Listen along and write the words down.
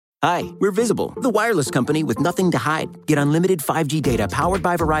Hi, we're Visible, the wireless company with nothing to hide. Get unlimited 5G data powered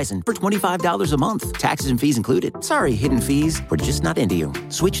by Verizon for $25 a month. Taxes and fees included. Sorry, hidden fees. We're just not into you.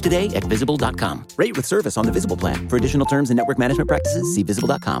 Switch today at Visible.com. Rate with service on the Visible plan. For additional terms and network management practices, see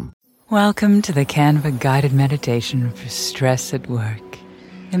Visible.com. Welcome to the Canva guided meditation for stress at work.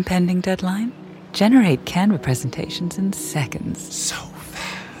 Impending deadline? Generate Canva presentations in seconds. So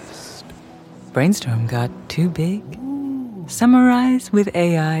fast. Brainstorm got too big? Summarize with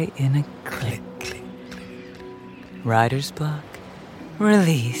AI in a click. Writer's block?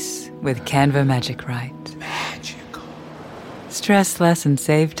 Release with Canva Magic Write. Magical. Stress less and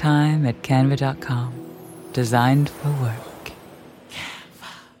save time at canva.com. Designed for work.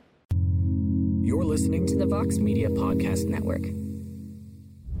 You're listening to the Vox Media Podcast Network.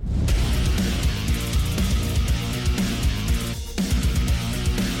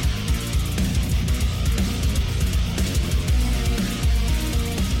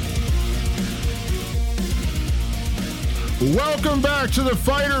 Welcome back to The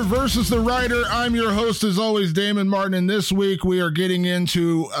Fighter versus the Writer. I'm your host, as always, Damon Martin, and this week we are getting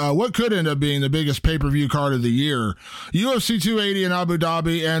into what could end up being the biggest pay-per-view card of the year, UFC 280 in Abu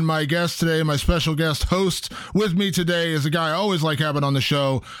Dhabi, and my guest today, my special guest host with me today is a guy I always like having on the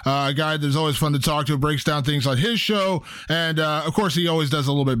show, a guy that's always fun to talk to, breaks down things on his show, and of course he always does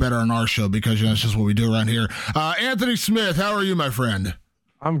a little bit better on our show because, you know, it's just what we do around here. Anthony Smith, how are you, my friend?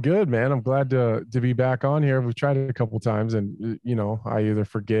 I'm good, man. I'm glad to be back on here. We've tried it a couple times, and you know, I either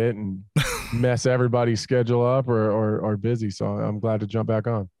forget and mess everybody's schedule up or busy. So I'm glad to jump back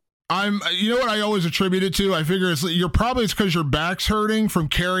on. You know what I always attribute it to? I figure it's because your back's hurting from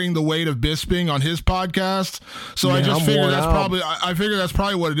carrying the weight of Bisping on his podcast. So yeah, I figure that's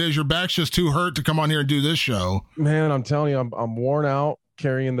probably what it is. Your back's just too hurt to come on here and do this show. Man, I'm telling you, I'm worn out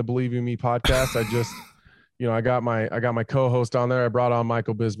carrying the Believe in Me podcast. I just. You know, I got my co-host on there. I brought on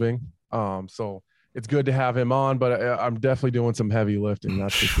Michael Bisping. So it's good to have him on, but I'm definitely doing some heavy lifting.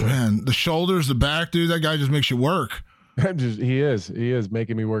 That's for sure. Man, the shoulders, the back, dude, that guy just makes you work. He is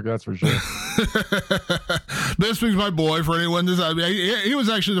making me work. That's for sure. Bisping's my boy. For anyone, he was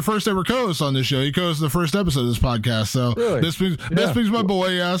actually the first ever co-host on this show. He co-hosted the first episode of this podcast. So really? Bisping's my boy.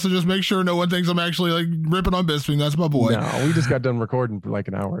 Yeah. So just make sure no one thinks I'm actually like ripping on Bisping. That's my boy. No, we just got done recording for like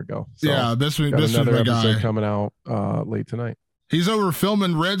an hour ago. So yeah, Bisping's another my episode guy. Coming out late tonight. He's over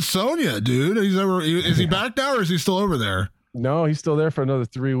filming Red Sonja, dude. He's over. Is he back now, or is he still over there? No, he's still there for another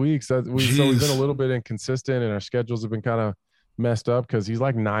 3 weeks. We've been a little bit inconsistent, and our schedules have been kind of messed up because he's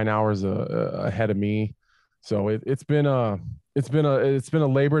like 9 hours ahead of me. So it's been a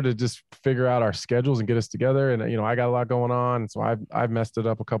labor to just figure out our schedules and get us together. And you know, I got a lot going on, so I've messed it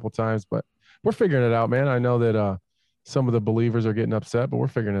up a couple times, but we're figuring it out, man. I know that some of the believers are getting upset, but we're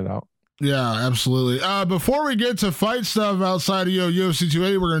figuring it out. Yeah, absolutely. Before we get to fight stuff outside of UFC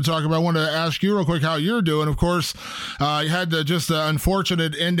 280, we're going to talk about. I want to ask you real quick how you're doing. Of course, you had the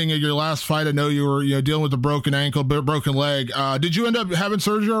unfortunate ending of your last fight. I know you were dealing with a broken ankle, broken leg. Did you end up having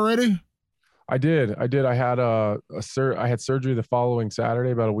surgery already? I did. I had I had surgery the following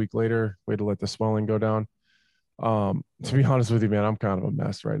Saturday. About a week later, we had to let the swelling go down. To be honest with you, man, I'm kind of a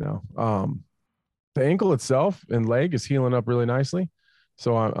mess right now. The ankle itself and leg is healing up really nicely.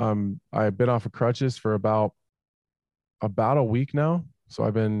 So I've been off of crutches for about a week now. So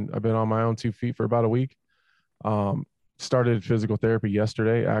I've been on my own 2 feet for about a week. Started physical therapy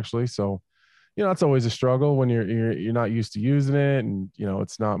yesterday, actually. So, you know, it's always a struggle when you're not used to using it, and you know,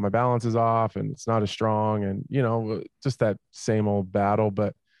 it's not, my balance is off and it's not as strong, and you know, just that same old battle.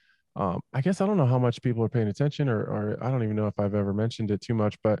 But I guess I don't know how much people are paying attention, or I don't even know if I've ever mentioned it too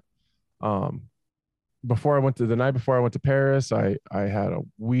much, but the night before I went to Paris, I had a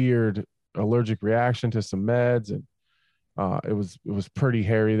weird allergic reaction to some meds, and it was pretty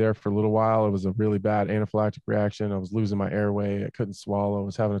hairy there for a little while. It was a really bad anaphylactic reaction. I was losing my airway. I couldn't swallow. I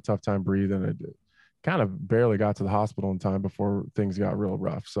was having a tough time breathing. I kind of barely got to the hospital in time before things got real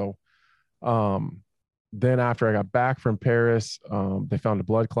rough. So then after I got back from Paris, they found a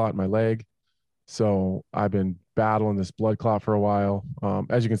blood clot in my leg. So I've been battling this blood clot for a while.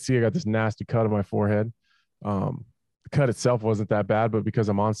 As you can see, I got this nasty cut on my forehead. The cut itself wasn't that bad, but because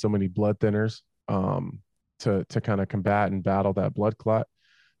I'm on so many blood thinners to kind of combat and battle that blood clot,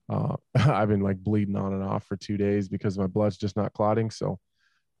 I've been like bleeding on and off for 2 days because my blood's just not clotting. So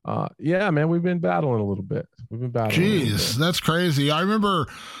yeah, man, we've been battling a little bit. Jeez, that's crazy. I remember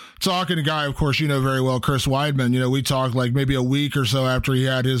talking to a guy, of course, you know very well, Chris Weidman. You know, we talked like maybe a week or so after he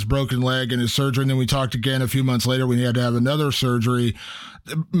had his broken leg and his surgery, and then we talked again a few months later when he had to have another surgery.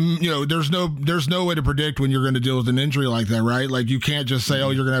 there's no way to predict when you're going to deal with an injury like that, right? Like you can't just say, oh,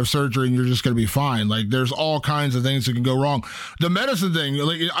 you're going to have surgery and you're just going to be fine. Like there's all kinds of things that can go wrong. The medicine thing,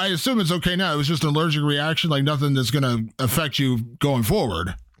 like I assume it's okay now. It was just an allergic reaction, like nothing that's going to affect you going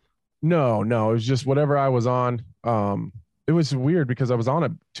forward. No, it was just whatever I was on. It was weird because I was on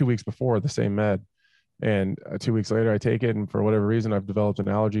it 2 weeks before, the same med, and 2 weeks later I take it, and for whatever reason I've developed an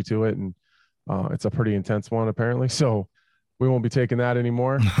allergy to it, and it's a pretty intense one apparently. So we won't be taking that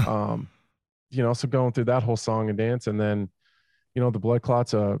anymore. So going through that whole song and dance, and then the blood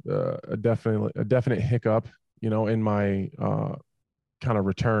clot's a definite hiccup, in my kind of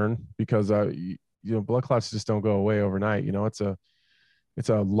return, because blood clots just don't go away overnight. It's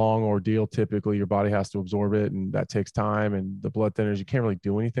a long ordeal. Typically your body has to absorb it, and that takes time. And the blood thinners, you can't really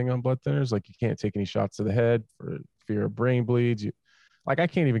do anything on blood thinners. Like you can't take any shots to the head for fear of brain bleeds. I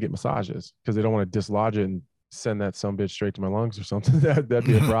can't even get massages because they don't want to dislodge it and send that some bitch straight to my lungs or something. That'd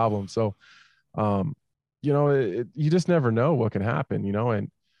be a problem. So, you just never know what can happen, and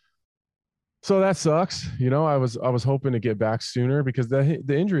so that sucks. I was hoping to get back sooner because the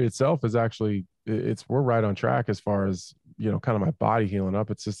injury itself is actually, we're right on track as far as, kind of my body healing up.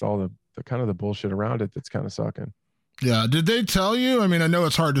 It's just all the kind of the bullshit around it that's kind of sucking. Yeah. Did they tell you? I mean, I know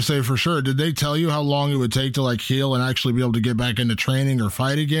it's hard to say for sure. Did they tell you how long it would take to like heal and actually be able to get back into training or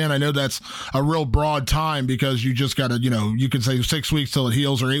fight again? I know that's a real broad time because you just got to, you can say 6 weeks till it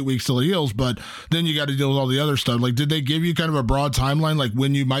heals or 8 weeks till it heals, but then you got to deal with all the other stuff. Like, did they give you kind of a broad timeline, like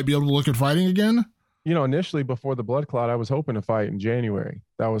when you might be able to look at fighting again? Initially before the blood clot, I was hoping to fight in January.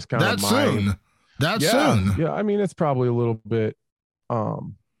 That was kind of soon. Soon. Yeah. I mean, it's probably a little bit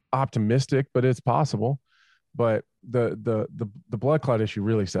optimistic, but it's possible. But the blood clot issue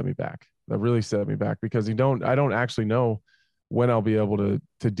really set me back. That really set me back because I don't actually know when I'll be able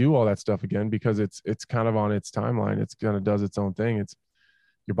to do all that stuff again, because it's kind of on its timeline. It's kind of does its own thing. It's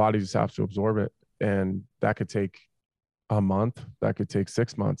your body just has to absorb it, and that could take a month. That could take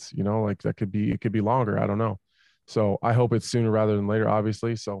 6 months. It could be longer. I don't know. So I hope it's sooner rather than later,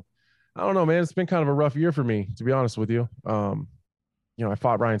 obviously. So I don't know, man. It's been kind of a rough year for me, to be honest with you. I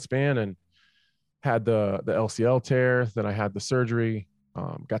fought Ryan Spann and had the LCL tear. Then I had the surgery,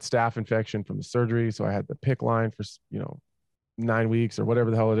 got staph infection from the surgery. So I had the PICC line for, 9 weeks or whatever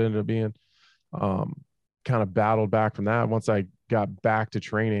the hell it ended up being. Kind of battled back from that. Once I got back to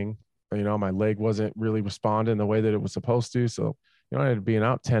training, my leg wasn't really responding the way that it was supposed to. So, I ended up being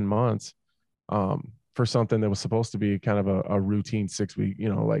out 10 months for something that was supposed to be kind of a routine 6 week,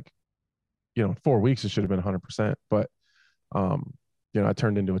 4 weeks, it should have been 100%. But, I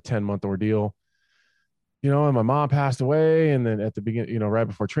turned into a 10-month ordeal. And my mom passed away, and then at the beginning, right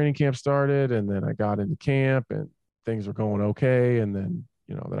before training camp started, and then I got into camp and things were going okay. And then,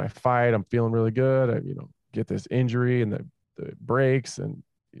 then I fight, I'm feeling really good. I, get this injury and the breaks, and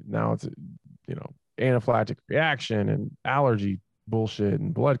now it's, anaphylactic reaction and allergy bullshit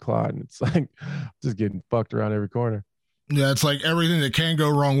and blood clot. And it's like, just getting fucked around every corner. Yeah. It's like everything that can go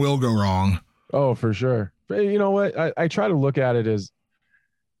wrong will go wrong. Oh, for sure. But you know what? I try to look at it as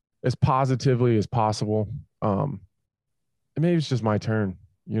positively as possible. Maybe it's just my turn.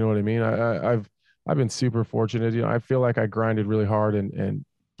 You know what I mean? I've been super fortunate. I feel like I grinded really hard and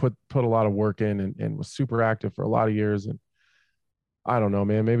put a lot of work in and was super active for a lot of years. And I don't know,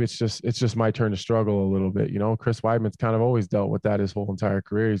 man, maybe it's just my turn to struggle a little bit. Chris Weidman's kind of always dealt with that his whole entire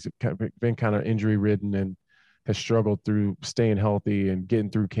career. He's been kind of injury ridden and has struggled through staying healthy and getting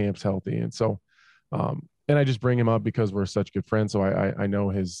through camps healthy. And so, and I just bring him up because we're such good friends. So I know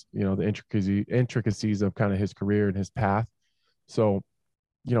his, the intricacies of kind of his career and his path. So,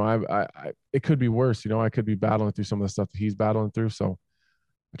 it could be worse. I could be battling through some of the stuff that he's battling through. So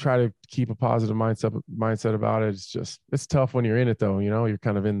I try to keep a positive mindset about it. It's tough when you're in it though. You're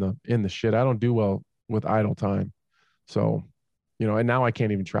kind of in the shit. I don't do well with idle time. So, and now I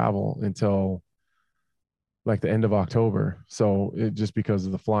can't even travel until like the end of October. So it just because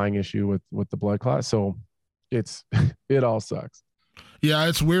of the flying issue with the blood clot. So it all sucks. Yeah,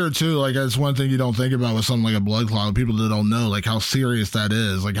 it's weird too. Like it's one thing you don't think about with something like a blood clout. People that don't know like how serious that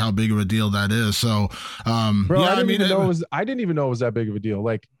is, like how big of a deal that is. So, bro, yeah, I didn't even know it was that big of a deal.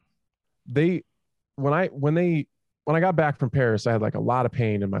 Like when I got back from Paris, I had like a lot of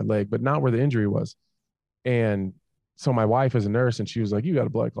pain in my leg, but not where the injury was. And so my wife is a nurse, and she was like, "You got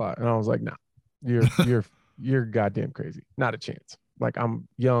a blood clot," and I was like, "No, you're goddamn crazy. Not a chance. Like I'm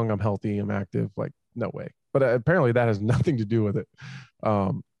young, I'm healthy, I'm active. Like no way." But apparently that has nothing to do with it.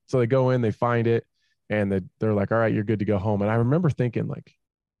 So they go in, they find it, and they're like, "All right, you're good to go home." And I remember thinking like, it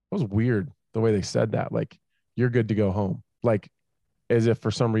was weird the way they said that, like, "You're good to go home," like as if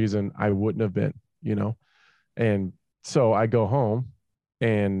for some reason I wouldn't have been, And so I go home,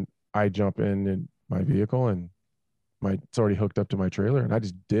 And I jump in my vehicle, and it's already hooked up to my trailer, and I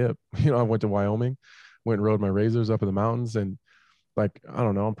just dip. I went to Wyoming, went and rode my razors up in the mountains, and like, I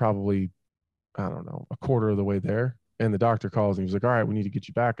don't know, I'm probably, I don't know, a quarter of the way there. And the doctor calls and he's like, all right, we need to get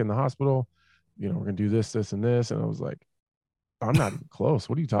you back in the hospital. We're going to do this, this, and this. And I was like, I'm not even close.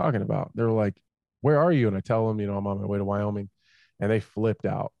 What are you talking about? They were like, where are you? And I tell them, I'm on my way to Wyoming. And they flipped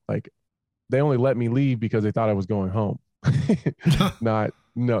out. Like, they only let me leave because they thought I was going home. Like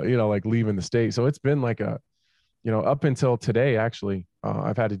leaving the state. So it's been like up until today, actually,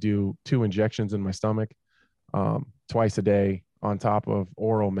 I've had to do 2 injections in my stomach twice a day on top of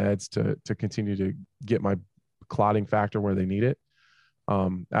oral meds to continue to get my clotting factor where they need it.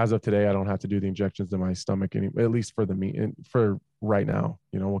 As of today, I don't have to do the injections in my stomach anymore, at least for right now.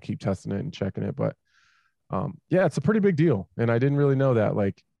 We'll keep testing it and checking it, but yeah, it's a pretty big deal. And I didn't really know that.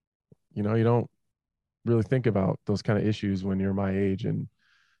 Like, you don't really think about those kind of issues when you're my age and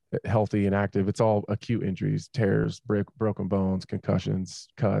healthy and active. It's all acute injuries, tears, broken bones, concussions,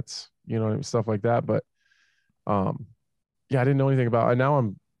 cuts, stuff like that. But yeah, I didn't know anything about it. Now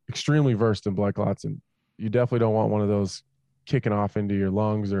I'm extremely versed in blood clots, and you definitely don't want one of those kicking off into your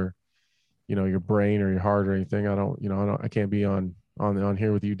lungs or, your brain or your heart or anything. I can't be on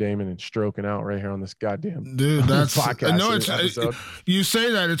here with you, Damon, and stroking out right here on this goddamn dude. That's podcast. No, you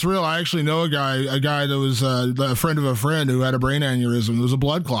say that it's real. I actually know a guy that was a friend of a friend who had a brain aneurysm. It was a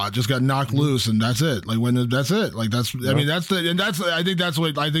blood clot, just got knocked loose, and that's it. Like that's it. Like that's. Yep. I mean, I think that's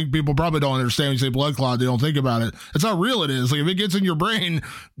what I think people probably don't understand when you say blood clot. They don't think about it. That's how real it is. Like if it gets in your brain,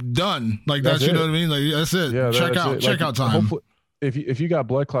 done. Like that's you know what I mean. Like that's it. Yeah, check out time. If you got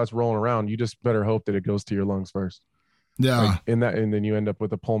blood clots rolling around, you just better hope that it goes to your lungs first. Yeah. And then you end up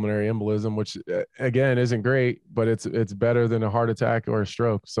with a pulmonary embolism, which again isn't great, but it's better than a heart attack or a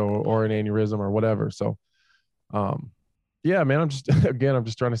stroke. Or an aneurysm or whatever. So, yeah, man, I'm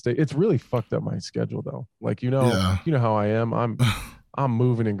just trying to stay. It's really fucked up my schedule though. Like, you know how I am. I'm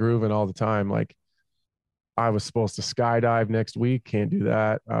moving and grooving all the time. Like, I was supposed to skydive next week. Can't do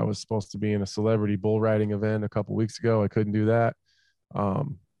that. I was supposed to be in a celebrity bull riding event a couple weeks ago. I couldn't do that.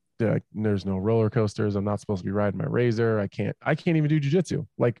 There's no roller coasters. I'm not supposed to be riding my razor. I can't even do jujitsu.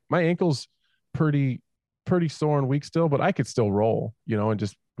 Like, my ankle's pretty sore and weak still, but I could still roll, and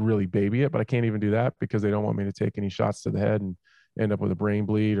just really baby it. But I can't even do that because they don't want me to take any shots to the head and end up with a brain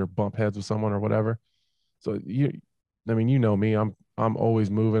bleed or bump heads with someone or whatever. So me, I'm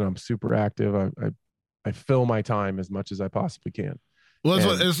always moving. I'm super active. I fill my time as much as I possibly can. Well,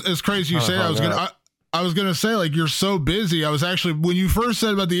 it's crazy you say that. I was gonna say, like, you're so busy. I was actually, when you first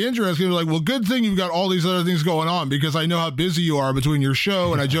said about the injury, I was gonna be like, well, good thing you've got all these other things going on, because I know how busy you are between your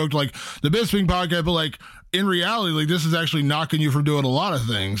show, and I joked like the Bisping podcast, but like in reality, like this is actually knocking you from doing a lot of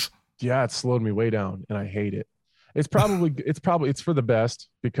things. Yeah, it slowed me way down, and I hate it. It's probably for the best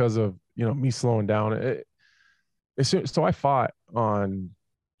because of me slowing down. So I fought on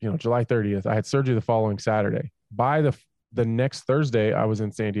July 30th. I had surgery the following Saturday. By the next Thursday, I was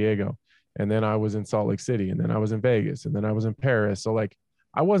in San Diego. And then I was in Salt Lake City, and then I was in Vegas, and then I was in Paris. So like,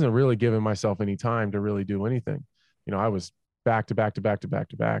 I wasn't really giving myself any time to really do anything. I was back to back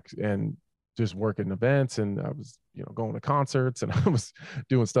and just working events, and I was, going to concerts, and I was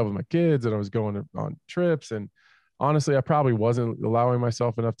doing stuff with my kids, and I was going on trips. And honestly, I probably wasn't allowing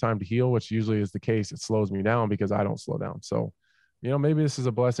myself enough time to heal, which usually is the case. It slows me down because I don't slow down. So, maybe this is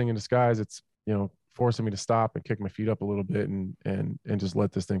a blessing in disguise. It's, forcing me to stop and kick my feet up a little bit and just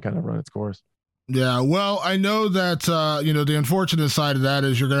let this thing kind of run its course. Yeah, well, I know that, the unfortunate side of that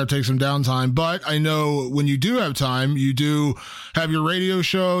is you're going to take some downtime, but I know when you do have time, you do have your radio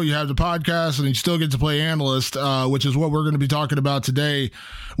show, you have the podcast, and you still get to play analyst, which is what we're going to be talking about today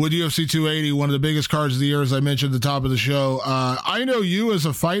with UFC 280, one of the biggest cards of the year, as I mentioned at the top of the show. I know you as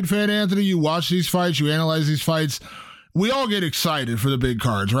a fight fan, Anthony, you watch these fights, you analyze these fights. We all get excited for the big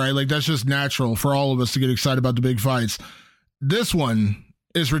cards, right? Like, that's just natural for all of us to get excited about the big fights. This one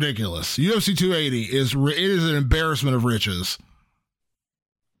is ridiculous. UFC 280 is an embarrassment of riches.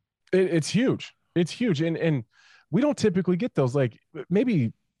 It's huge. It's huge. And we don't typically get those. Like,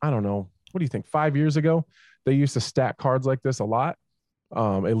 maybe, I don't know, what do you think? 5 years ago, they used to stack cards like this a lot,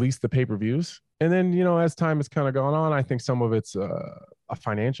 at least the pay-per-views. And then, as time has kind of gone on, I think some of it's a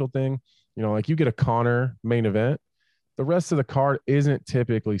financial thing. Like, you get a Conor main event, the rest of the card isn't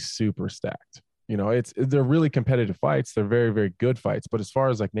typically super stacked. They're really competitive fights. They're very, very good fights. But as far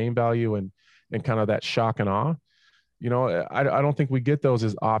as like name value and kind of that shock and awe, I don't think we get those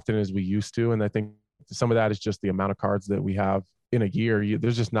as often as we used to. And I think some of that is just the amount of cards that we have in a year.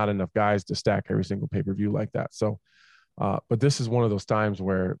 There's just not enough guys to stack every single pay-per-view like that. So, but this is one of those times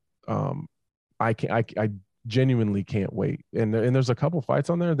where I genuinely can't wait. And there's a couple fights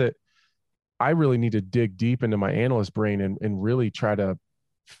on there that I really need to dig deep into my analyst brain and really try to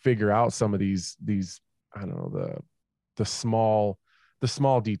figure out some of these, I don't know, the small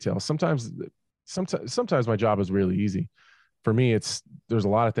details. Sometimes my job is really easy. For me, there's a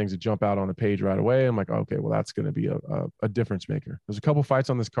lot of things that jump out on the page right away. I'm like, okay, well, that's going to be a difference maker. There's a couple fights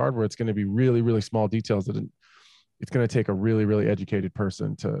on this card where it's going to be really, really small details that it's going to take a really, really educated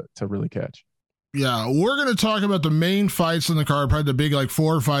person to really catch. Yeah, we're going to talk about the main fights in the card, probably the big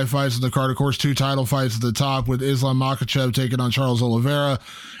 4 or 5 fights in the card. Of course, 2 title fights at the top with Islam Makhachev taking on Charles Oliveira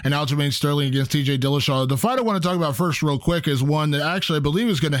and Aljamain Sterling against TJ Dillashaw. The fight I want to talk about first real quick is one that actually I believe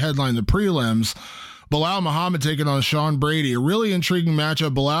is going to headline the prelims. Belal Muhammad taking on Sean Brady. A really intriguing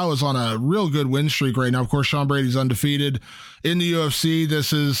matchup. Belal is on a real good win streak right now. Of course, Sean Brady's undefeated in the UFC.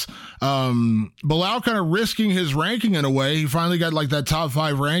 This is Belal kind of risking his ranking in a way. He finally got that top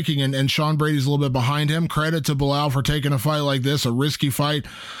 5 ranking, and Sean Brady's a little bit behind him. Credit to Belal for taking a fight like this, a risky fight.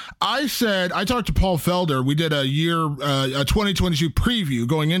 I talked to Paul Felder. We did a 2022 preview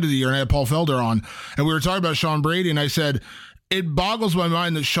going into the year, and I had Paul Felder on, and we were talking about Sean Brady, and I said, it boggles my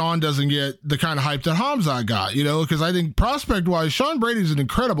mind that Sean doesn't get the kind of hype that Khamzat got, because I think prospect-wise, Sean Brady's an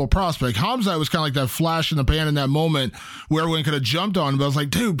incredible prospect. Khamzat was kind of like that flash in the pan in that moment where everyone could have jumped on him. But I was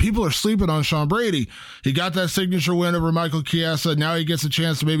like, dude, people are sleeping on Sean Brady. He got that signature win over Michael Chiesa. Now he gets a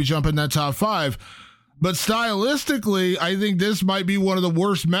chance to maybe jump in that top 5. But stylistically, I think this might be one of the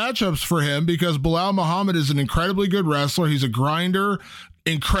worst matchups for him because Belal Muhammad is an incredibly good wrestler. He's a grinder,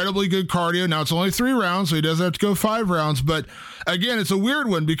 incredibly good cardio. Now it's only 3 rounds, so he doesn't have to go 5 rounds. But again, it's a weird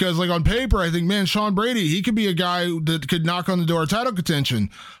one because on paper, I think, man, Sean Brady, he could be a guy that could knock on the door of title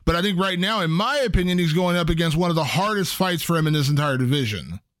contention. But I think right now, in my opinion, he's going up against one of the hardest fights for him in this entire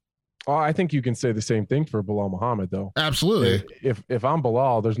division. Oh, I think you can say the same thing for Belal Muhammad, though. Absolutely. If I'm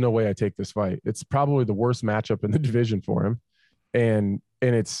Belal, there's no way I take this fight. It's probably the worst matchup in the division for him, and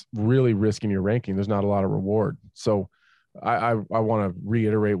it's really risking your ranking. There's not a lot of reward. So I want to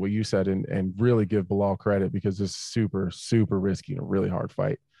reiterate what you said and really give Belal credit because this is super, super risky and a really hard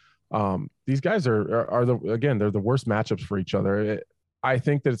fight. These guys they're the worst matchups for each other. I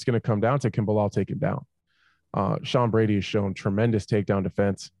think that it's going to come down to, can Belal take him down? Sean Brady has shown tremendous takedown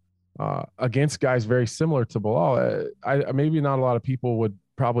defense against guys very similar to Belal. Maybe not a lot of people would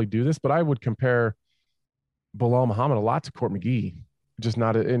probably do this, but I would compare Belal Muhammad a lot to Court McGee. Just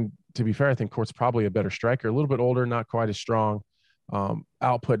not and to be fair, I think Court's probably a better striker, a little bit older, not quite as strong,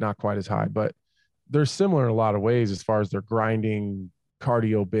 output not quite as high, but they're similar in a lot of ways as far as their grinding,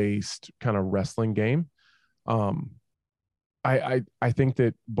 cardio-based kind of wrestling game. I think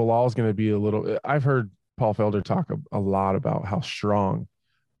that Belal is going to be a little. I've heard Paul Felder talk a lot about how strong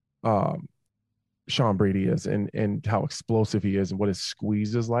Sean Brady is and how explosive he is and what his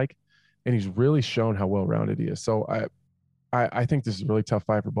squeeze is like, and he's really shown how well-rounded he is. So I think this is a really tough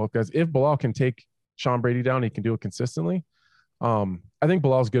fight for both guys. If Belal can take Sean Brady down, he can do it consistently. I think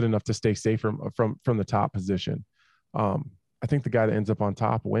Belal's good enough to stay safe from the top position. I think the guy that ends up on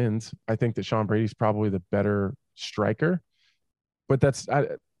top wins. I think that Sean Brady's probably the better striker, but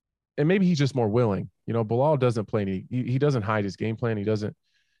and maybe he's just more willing. Belal doesn't play he doesn't hide his game plan. He doesn't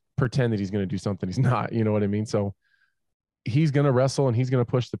pretend that he's going to do something he's not. You know what I mean? So he's going to wrestle and he's going to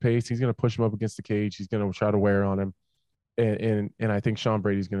push the pace. He's going to push him up against the cage. He's going to try to wear on him. And I think Sean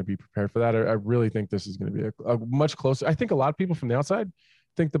Brady's going to be prepared for that. I really think this is going to be a much closer. I think a lot of people from the outside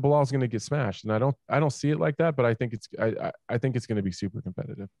think the Belal is going to get smashed, and I don't see it like that. But I think it's going to be super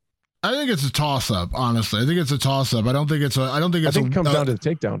competitive. I think it's a toss up. Honestly, I think it's a toss up. I think it comes down to the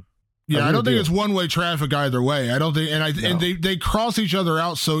takedown. Yeah, I don't think it's one-way traffic either way. I don't think, and they cross each other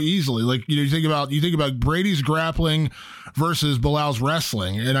out so easily. Like you think about Brady's grappling versus Belal's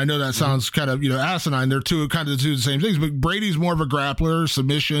wrestling, and I know that sounds kind of asinine. They're kind of the same things, but Brady's more of a grappler,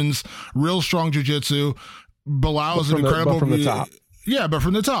 submissions, real strong jiu-jitsu. Belal is an incredible from the top. Yeah, but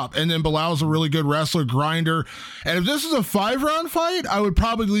from the top. And then Belal's a really good wrestler, grinder. And if this is a 5-round fight, I would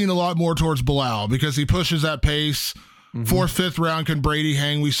probably lean a lot more towards Belal because he pushes that pace. 4th, 5th round, can Brady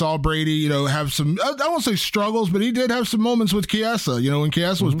hang? We saw Brady, have some, I won't say struggles, but he did have some moments with Chiesa, when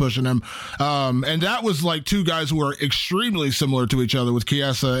Chiesa was pushing him. And that was like 2 guys who are extremely similar to each other with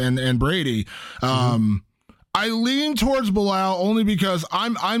Chiesa and Brady. I lean towards Belal only because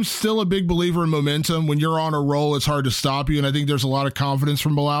I'm still a big believer in momentum. When you're on a roll, it's hard to stop you. And I think there's a lot of confidence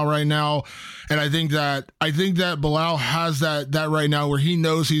from Belal right now. And I think that Belal has that right now where he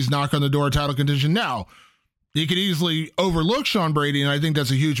knows he's knocking on the door of title contention. Now, he could easily overlook Sean Brady, and I think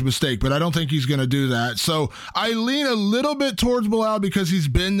that's a huge mistake, but I don't think he's going to do that. So I lean a little bit towards Belal because he's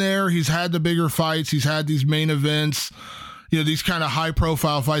been there. He's had the bigger fights. He's had these main events. these kind of high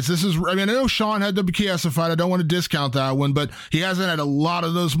profile fights. I know Sean had the Chiesa fight. I don't want to discount that one, but he hasn't had a lot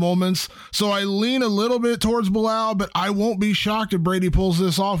of those moments. So I lean a little bit towards Belal, but I won't be shocked if Brady pulls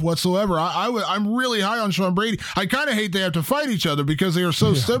this off whatsoever. I'm really high on Sean Brady. I kind of hate they have to fight each other because they are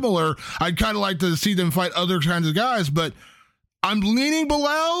so similar. I'd kind of like to see them fight other kinds of guys, but I'm leaning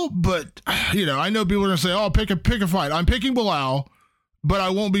Belal, but I know people are going to say, oh, pick a fight. I'm picking Belal, but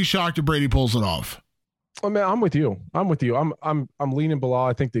I won't be shocked if Brady pulls it off. Oh man, I'm with you. I'm leaning Belal.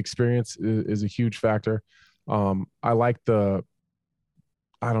 I think the experience is a huge factor. I like the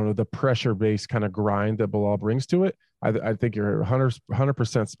pressure-based kind of grind that Belal brings to it. I think you're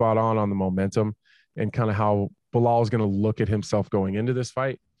 100% spot on the momentum and kind of how Belal is going to look at himself going into this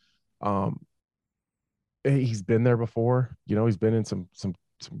fight. He's been there before. He's been in some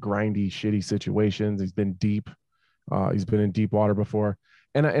grindy, shitty situations. He's been deep. He's been in deep water before.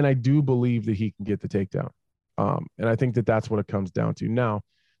 And I do believe that he can get the takedown. And I think that that's what it comes down to. Now,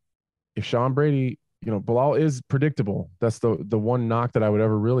 if Sean Brady, Belal is predictable. That's the one knock that I would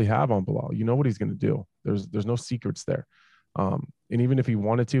ever really have on Belal. You know what he's going to do. There's no secrets there. And even if he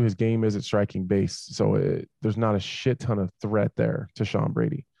wanted to, his game is at striking base. So there's not a shit ton of threat there to Sean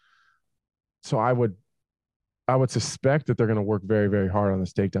Brady. So I would suspect that they're going to work very, very hard on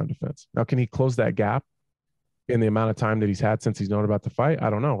this takedown defense. Now, can he close that gap in the amount of time that he's had since he's known about the fight? I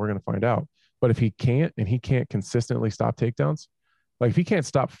don't know. We're going to find out. But if he can't, and he can't consistently stop takedowns, like if he can't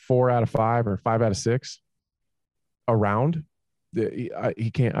stop 4 out of 5 or 5 out of 6 around,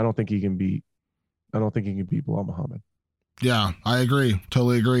 he can't. I don't think he can beat Belal Muhammad. Yeah, I agree.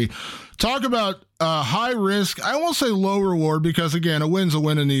 Totally agree. Talk about high risk. I won't say low reward because, again, a win's a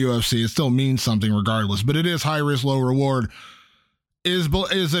win in the UFC. It still means something regardless, but it is high risk, low reward. Is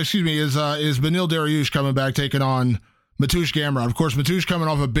Beneil Dariush coming back, taking on Mateusz Gamrot. Of course, Mateusz coming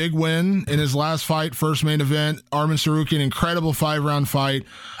off a big win in his last fight, first main event. Arman Tsarukyan, incredible 5-round fight.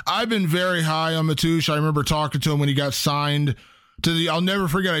 I've been very high on Mateusz. I remember talking to him when he got signed to I'll never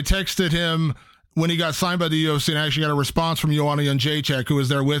forget, I texted him when he got signed by the UFC, and I actually got a response from Joanna Jędrzejczyk, who was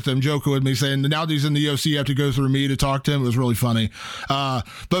there with him, joking with me, saying, now that he's in the UFC, you have to go through me to talk to him. It was really funny. But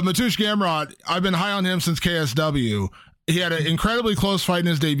Mateusz Gamrot, I've been high on him since KSW. He had an incredibly close fight in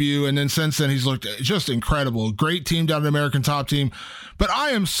his debut, and then since then he's looked just incredible. Great team down at American Top Team. But I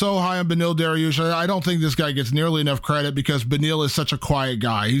am so high on Beneil Dariush. I don't think this guy gets nearly enough credit because Beneil is such a quiet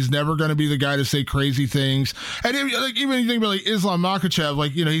guy. He's never going to be the guy to say crazy things. And even you think about Islam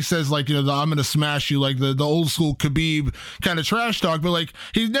Makhachev, he says I'm going to smash you, like the old school Khabib kind of trash talk. But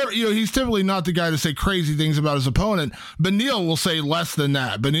he's never, he's typically not the guy to say crazy things about his opponent. Beneil will say less than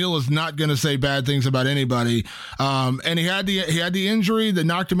that. Beneil is not going to say bad things about anybody. And he had the injury that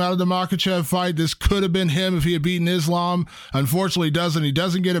knocked him out of the Makhachev fight. This could have been him if he had beaten Islam. Unfortunately, he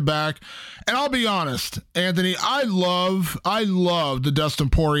doesn't get it back. And I'll be honest, Anthony, I love the Dustin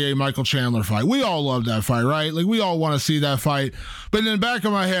Poirier Michael Chandler fight. We all love that fight, right? We all want to see that fight. But in the back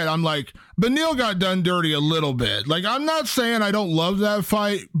of my head, I'm like, Beneil got done dirty a little bit. I'm not saying I don't love that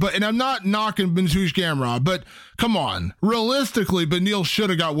fight, and I'm not knocking Mateusz Gamrot, but come on. Realistically, Beneil should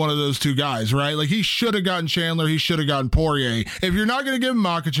have got one of those two guys, right? He should have gotten Chandler. He should have gotten Poirier. If you're not going to give him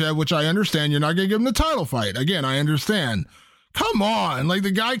Makhachev, which I understand, you're not going to give him the title fight. Again, I understand. Come on. The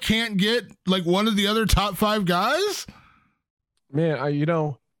guy can't get one of the other top 5 guys? Man,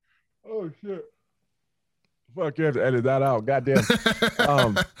 oh shit. Fuck, you have to edit that out. Goddamn.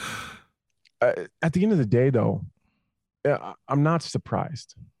 At the end of the day, though, I'm not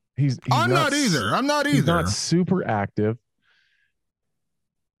surprised. I'm not either. He's not super active.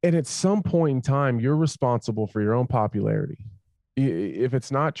 And at some point in time, you're responsible for your own popularity. If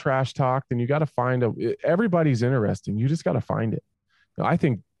it's not trash talk, then you got to find everybody's interesting. You just got to find it. I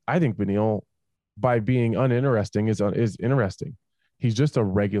think Beneil, by being uninteresting, is interesting. He's just a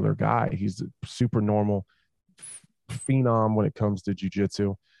regular guy. He's a super normal phenom when it comes to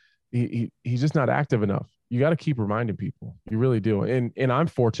jiu-jitsu. He's just not active enough. You got to keep reminding people. You really do. And I'm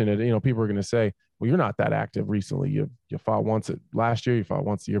fortunate. People are going to say, "Well, you're not that active recently. You fought once last year. You fought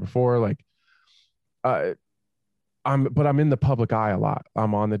once the year before." I'm in the public eye a lot.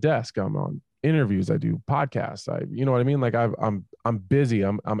 I'm on the desk. I'm on interviews. I do podcasts. You know what I mean? I'm busy.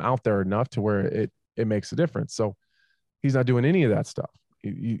 I'm out there enough to where it makes a difference. So he's not doing any of that stuff.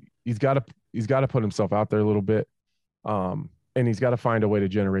 He's got to put himself out there a little bit. And he's got to find a way to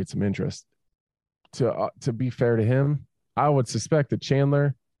generate some interest. To be fair to him, I would suspect that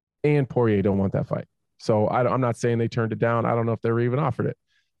Chandler and Poirier don't want that fight. So I'm not saying they turned it down. I don't know if they were even offered it.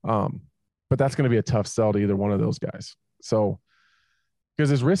 But that's going to be a tough sell to either one of those guys. So,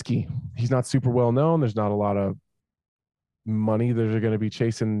 because it's risky. He's not super well known. There's not a lot of money that are going to be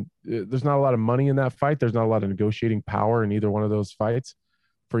chasing. There's not a lot of money in that fight. There's not a lot of negotiating power in either one of those fights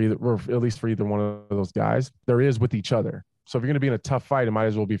or at least for either one of those guys. There is with each other. So if you're going to be in a tough fight, it might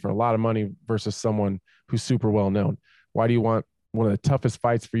as well be for a lot of money versus someone who's super well known. Why do you want one of the toughest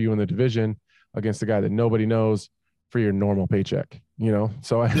fights for you in the division against a guy that nobody knows for your normal paycheck?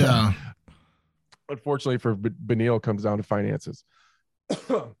 So yeah. Unfortunately for Beneil, it comes down to finances.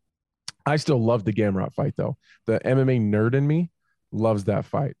 I still love the Gamrot fight though. The MMA nerd in me loves that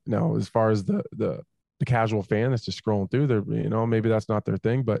fight. Now, as far as the casual fan that's just scrolling through there, maybe that's not their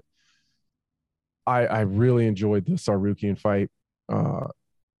thing, but I really enjoyed the Tsarukyan fight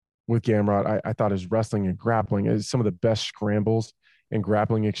with Gamrot. I thought his wrestling and grappling is some of the best scrambles and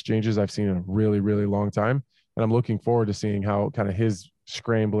grappling exchanges I've seen in a really, really long time. And I'm looking forward to seeing how kind of his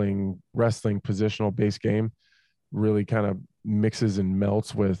scrambling, wrestling, positional base game really kind of mixes and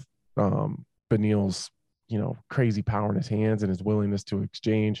melts with Beneil's, crazy power in his hands and his willingness to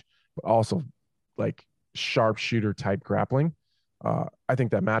exchange, but also like sharpshooter type grappling. I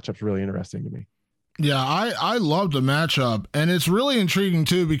think that matchup's really interesting to me. Yeah, I love the matchup, and it's really intriguing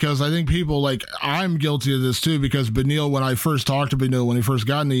too because I think people I'm guilty of this too because Beneil, when I first talked to Beneil when he first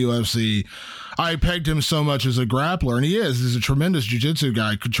got in the UFC, I pegged him so much as a grappler, and he's a tremendous jiu-jitsu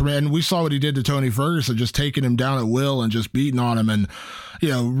guy. And we saw what he did to Tony Ferguson, just taking him down at will and just beating on him and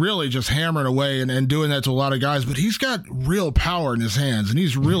really just hammering away and doing that to a lot of guys. But he's got real power in his hands, and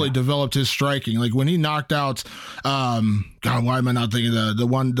he's really developed his striking. Like when he knocked out, God, why am I not thinking the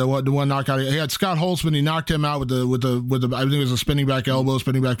one knockout? He had Scott Holtzman. He knocked him out with the I think it was a spinning back elbow,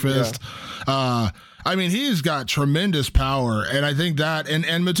 spinning back fist. Yeah. He's got tremendous power, and I think that and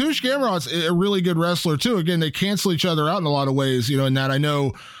Mateusz Gamrot's a really good wrestler too. Again, they cancel each other out in a lot of ways. In that I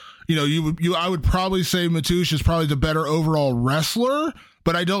know, I would probably say Mateusz is probably the better overall wrestler.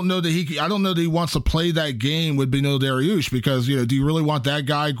 But I don't know that he wants to play that game with Beneil Dariush because, do you really want that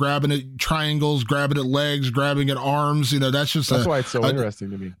guy grabbing at triangles, grabbing at legs, grabbing at arms? That's why it's so interesting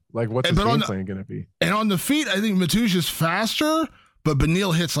to me. Like, what's his game plan going to be? And on the feet, I think Mateusz is faster, but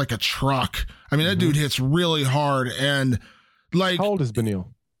Beneil hits like a truck. That dude hits really hard. And how old is Beneil?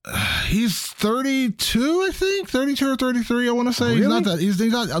 He's 32, I think 32 or 33. I want to say. Really? He's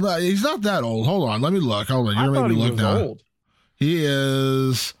not that old. Hold on, let me look. Hold on, you're making me look now. Old. He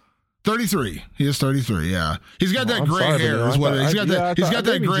is 33. He is 33. Yeah, he's got that gray hair. He's got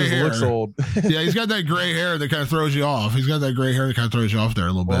that gray hair. Looks old. Yeah, he's got that gray hair that kind of throws you off. He's got that gray hair that kind of throws you off there a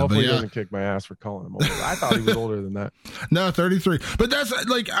little bit. Hopefully he doesn't kick my ass for calling him old. I thought he was older than that. No, 33. But that's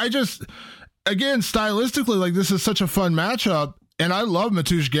again, stylistically, this is such a fun matchup. And I love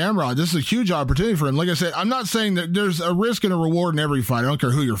Mateusz Gamrot. This is a huge opportunity for him. Like I said, I'm not saying that there's a risk and a reward in every fight. I don't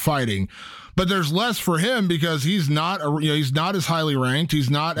care who you're fighting. But there's less for him because he's not he's not as highly ranked. He's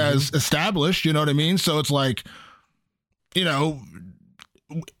not as established. You know what I mean? So it's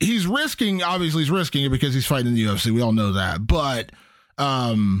he's risking. Obviously, he's risking it because he's fighting in the UFC. We all know that. But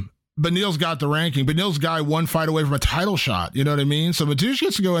Beneil's got the ranking. Beneil's guy one fight away from a title shot. You know what I mean? So Mateusz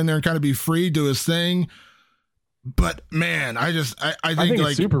gets to go in there and kind of be free, do his thing. But man, I think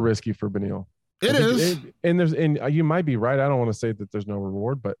it's super risky for Beneil. It is. And you might be right. I don't want to say that there's no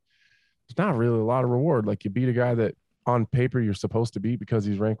reward, but there's not really a lot of reward. Like you beat a guy that on paper you're supposed to beat because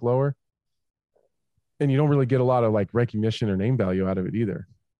he's ranked lower, and you don't really get a lot of recognition or name value out of it either.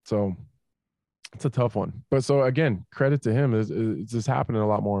 So it's a tough one. But so again, credit to him. It's just happening a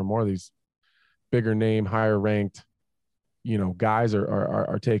lot more and more. These bigger name, higher ranked, guys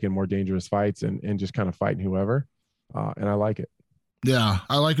are taking more dangerous fights and just kind of fighting whoever. And I like it. Yeah,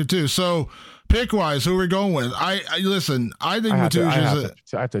 I like it too. So pick wise, who are we going with? I listen, I think Mateusz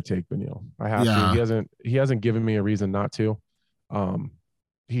is I have to take Beneil. I have to. He hasn't given me a reason not to.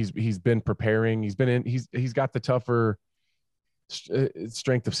 He's been preparing. He's got the tougher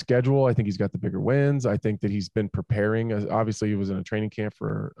strength of schedule. I think he's got the bigger wins. I think that he's been preparing. Obviously, he was in a training camp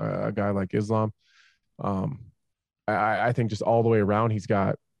for a guy like Islam. I think just all the way around, he's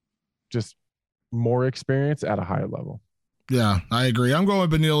got just more experience at a higher level. Yeah, I agree. I'm going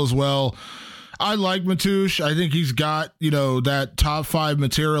with Beneil as well. I like Mateusz. I think he's got, that top 5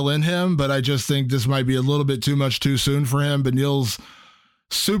 material in him, but I just think this might be a little bit too much too soon for him. Beneil's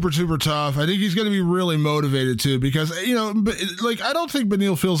super, super tough. I think he's going to be really motivated too because, I don't think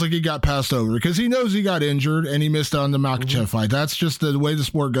Beneil feels like he got passed over because he knows he got injured and he missed out on the Makhachev fight. That's just the way the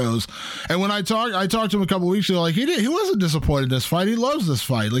sport goes. And when I talked to him a couple of weeks ago, he wasn't disappointed in this fight. He loves this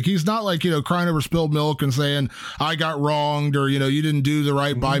fight. He's not crying over spilled milk and saying, I got wronged or, you didn't do the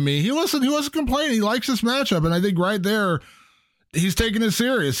right by me. He wasn't complaining. He likes this matchup. And I think right there, he's taking it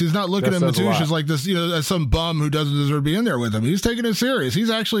serious. He's not looking at Mateusz as like this, as some bum who doesn't deserve to be in there with him. He's taking it serious. He's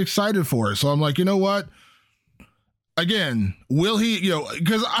actually excited for it. So I'm like, you know what? again, will he,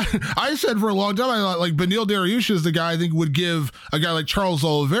 because I said for a long time, I thought like Beneil Dariush is the guy I think would give a guy like Charles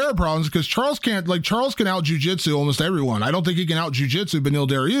Oliveira problems, because Charles can out jiu-jitsu almost everyone. I don't think he can out jiu-jitsu Beneil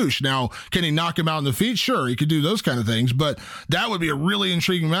Dariush. Now, can he knock him out in the feet? Sure, he could do those kind of things, but that would be a really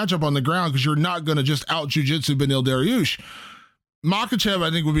intriguing matchup on the ground, because you're not going to just out jiu-jitsu Beneil Dariush. Makhachev,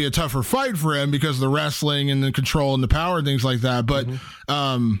 I think, would be a tougher fight for him because of the wrestling and the control and the power and things like that. But,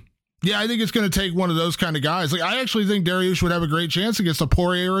 yeah, I think it's going to take one of those kind of guys. Like, I actually think Dariush would have a great chance against a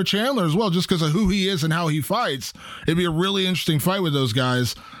Poirier or a Chandler as well, just because of who he is and how he fights. It'd be a really interesting fight with those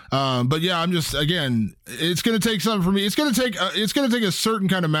guys. But yeah, I'm just, again, it's going to take something for me. It's going to take a certain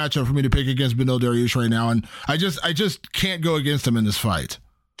kind of matchup for me to pick against Beneil Dariush right now, and I just can't go against him in this fight.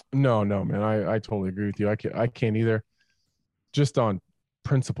 No, man, I totally agree with you. I can't either. Just on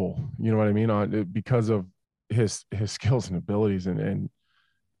principle, you know what I mean? Because of his skills and abilities and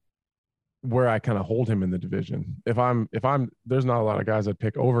where I kind of hold him in the division. If I'm, there's not a lot of guys I'd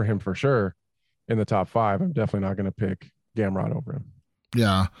pick over him for sure in the top 5. I'm definitely not going to pick Gamrot over him.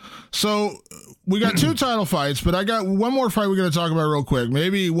 Yeah. So we got 2 title fights, but I got one more fight we're going to talk about real quick.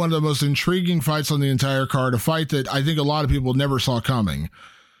 Maybe one of the most intriguing fights on the entire card, a fight that I think a lot of people never saw coming.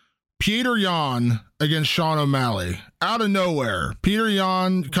 Petr Yan against Sean O'Malley. Out of nowhere. Petr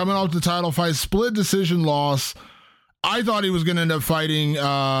Yan coming off the title fight, split decision loss. I thought he was going to end up fighting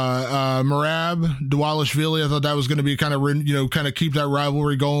Merab Dvalishvili. I thought that was going to be kind of keep that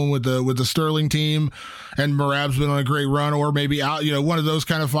rivalry going with the Sterling team. And Merab's been on a great run, or maybe one of those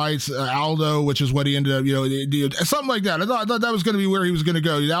kind of fights, Aldo, which is what he ended up, something like that. I thought that was going to be where he was going to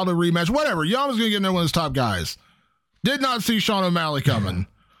go. The Aldo rematch, whatever. Yan was going to get another one of his top guys. Did not see Sean O'Malley coming.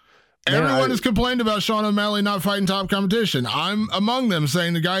 Everyone has complained about Sean O'Malley not fighting top competition. I'm among them,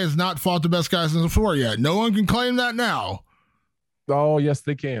 saying the guy has not fought the best guys in the floor yet. No one can claim that now. Oh, yes,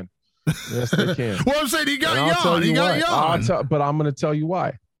 they can. Yes, they can. Well, I'm saying he got Yan. He got Yan. But I'm going to tell you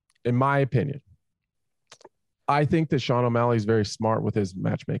why. In my opinion, I think that Sean O'Malley is very smart with his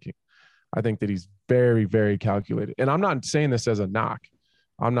matchmaking. I think that he's very, very calculated. And I'm not saying this as a knock.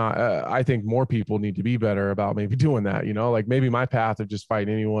 I think more people need to be better about maybe doing that, like maybe my path of just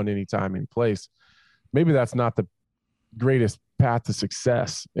fighting anyone, anytime, any place. Maybe that's not the greatest path to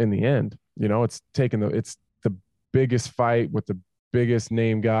success in the end. It's it's the biggest fight with the biggest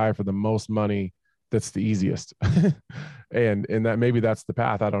name guy for the most money. That's the easiest. and that maybe that's the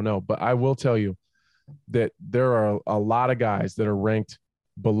path. I don't know. But I will tell you that there are a lot of guys that are ranked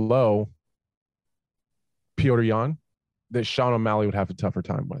below Petr Yan that Sean O'Malley would have a tougher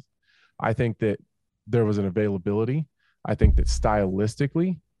time with. I think that there was an availability. I think that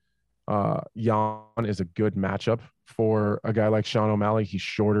stylistically, Yan is a good matchup for a guy like Sean O'Malley. He's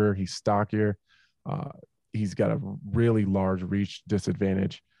shorter, he's stockier. He's got a really large reach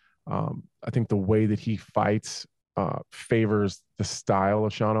disadvantage. I think the way that he fights favors the style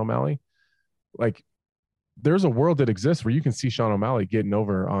of Sean O'Malley. Like, there's a world that exists where you can see Sean O'Malley getting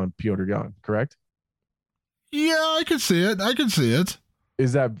over on Petr Yan, correct? Yeah, I could see it.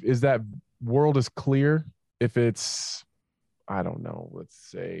 Is that world as clear if it's, I don't know, let's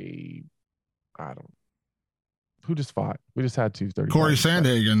say, who just fought? We just had 230. Corey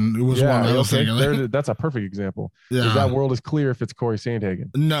Sandhagen was one I was thinking. That's a perfect example. Yeah. Is that world as clear if it's Corey Sandhagen?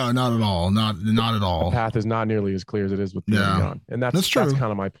 No, not at all. Not at all. The path is not nearly as clear as it is with Petr Yan. And that's true. That's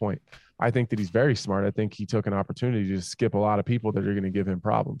kind of my point. I think that he's very smart. I think he took an opportunity to skip a lot of people that are going to give him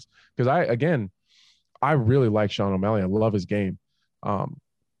problems. Because I really like Sean O'Malley. I love his game.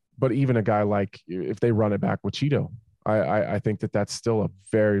 But even a guy like, if they run it back with Cheeto, I think that's still a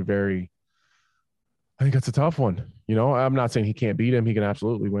very, very, I think that's a tough one. I'm not saying he can't beat him. He can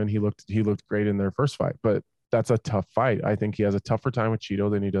absolutely win. He looked great in their first fight, but that's a tough fight. I think he has a tougher time with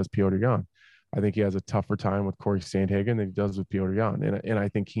Cheeto than he does Petr Yan. I think he has a tougher time with Corey Sandhagen than he does with Petr Yan. And I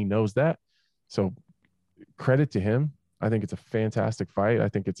think he knows that. So credit to him. I think it's a fantastic fight. I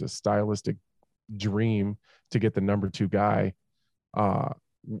think it's a stylistic dream to get the number 2 guy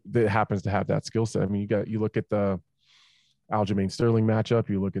that happens to have that skill set. I mean, you look at the Aljamain Sterling matchup,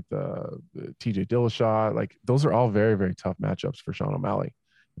 you look at the TJ Dillashaw, like those are all very, very tough matchups for Sean O'Malley.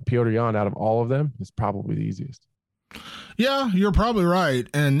 Petr Yan, out of all of them, is probably the easiest. Yeah, you're probably right,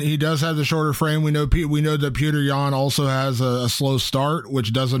 and he does have the shorter frame. We know that Petr Yan also has a slow start,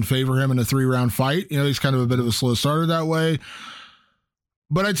 which doesn't favor him in a 3-round fight. He's kind of a bit of a slow starter that way.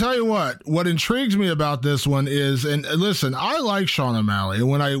 But I tell you what intrigues me about this one is, and listen, I like Sean O'Malley. And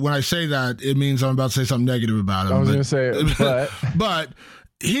when I say that, it means I'm about to say something negative about him. I was going to say it, but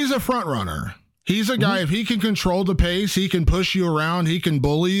he's a front runner. He's a guy, if he can control the pace, he can push you around, he can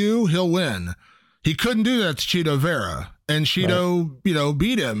bully you, he'll win. He couldn't do that to Cheeto Vera. and Cheeto,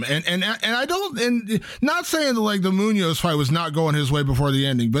 beat him. And I don't, and not saying that like the Munoz fight was not going his way before the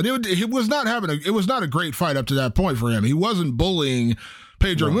ending, but it was not a great fight up to that point for him. He wasn't bullying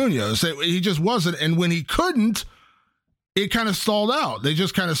Pedro Munoz. He just wasn't. And when he couldn't, it kind of stalled out. They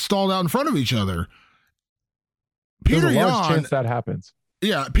just kind of stalled out in front of each other. There's a large chance that happens.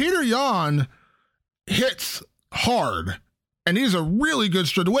 Yeah. Peter Yan hits hard. And he's a really good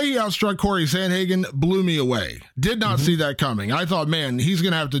striker. The way he outstruck Corey Sandhagen blew me away. Did not see that coming. I thought, man, he's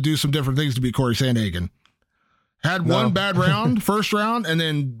going to have to do some different things to beat Corey Sandhagen. Had one bad round, first round, and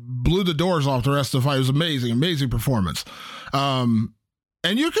then blew the doors off the rest of the fight. It was amazing, amazing performance.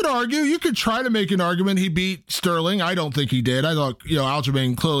 And you could try to make an argument he beat Sterling. I don't think he did. I thought,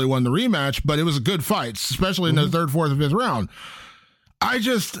 Aljamain clearly won the rematch, but it was a good fight, especially in the third, fourth, and fifth round.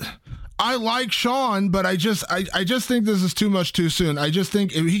 I like Sean, but I just think this is too much too soon. I just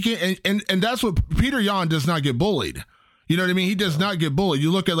think if he can't, and that's what Peter Yan does not get bullied. You know what I mean? He does not get bullied.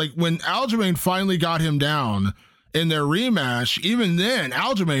 You look at like when Aljamain finally got him down in their rematch, even then,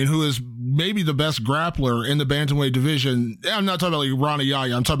 Aljamain, who is maybe the best grappler in the bantamweight division, I'm not talking about like Rana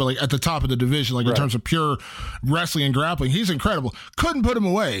Yaya, I'm talking about like at the top of the division, like in terms of pure wrestling and grappling, he's incredible. Couldn't put him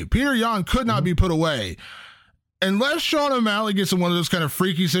away. Peter Yan could not be put away. Unless Sean O'Malley gets in one of those kind of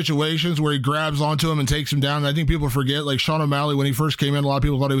freaky situations where he grabs onto him and takes him down. And I think people forget, like Sean O'Malley, when he first came in, a lot of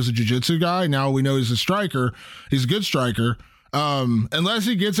people thought he was a jiu-jitsu guy. Now we know he's a striker. He's a good striker. Unless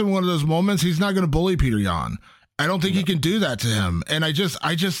he gets in one of those moments, he's not going to bully Peter Yan. I don't think he can do that to him. And I think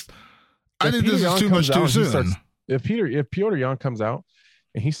this is too much too soon. If Petr Yan comes out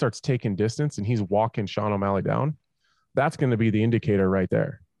and he starts taking distance and he's walking Sean O'Malley down, that's going to be the indicator right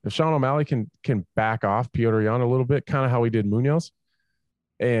there. If Sean O'Malley can back off Petr Yan a little bit, kind of how he did Munoz,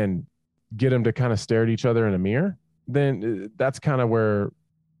 and get him to kind of stare at each other in a mirror, then that's kind of where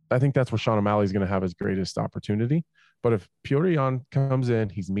I think that's where Sean O'Malley is going to have his greatest opportunity. But if Petr Yan comes in,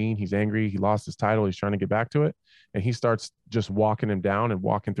 he's mean, he's angry, he lost his title, he's trying to get back to it, and he starts just walking him down and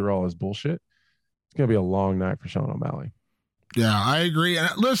walking through all his bullshit, it's going to be a long night for Sean O'Malley. Yeah, I agree. And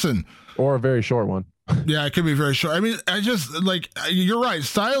listen, or a very short one. Yeah, it could be very short. I mean, you're right.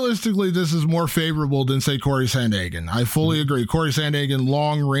 Stylistically, this is more favorable than, say, Corey Sandhagen. I fully agree. Corey Sandhagen,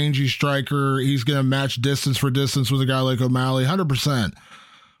 long, rangy striker. He's going to match distance for distance with a guy like O'Malley, 100%.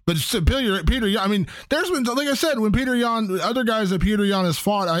 But Peter Yan, I mean, there's been, like I said, when Peter Yan, other guys that Peter Yan has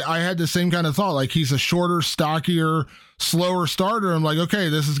fought, I had the same kind of thought. Like, he's a shorter, stockier, slower starter. I'm like, okay,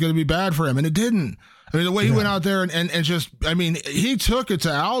 this is going to be bad for him. And it didn't. I mean, the way he went out there and just, I mean, he took it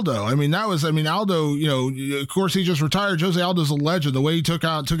to Aldo. I mean, Aldo, of course, he just retired. Jose Aldo's a legend. The way he took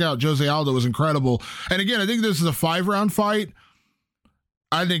out Jose Aldo was incredible. And again, I think this is a 5-round fight.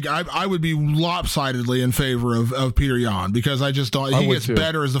 I think I would be lopsidedly in favor of Peter Yan because I just thought he gets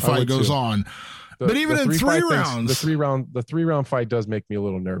better as the fight goes on. But even in 3 rounds, the 3-round fight does make me a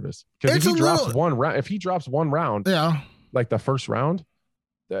little nervous because if he drops one round, like the first round,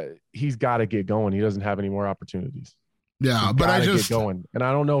 he's got to get going. He doesn't have any more opportunities. Yeah, but I just get going, and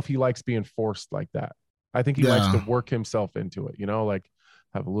I don't know if he likes being forced like that. I think he likes to work himself into it. Like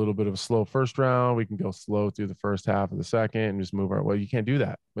have a little bit of a slow first round. We can go slow through the first half of the second and just move our. Well, you can't do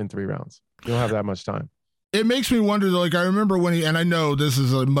that in 3 rounds. You don't have that much time. It makes me wonder, though, like I remember when and I know this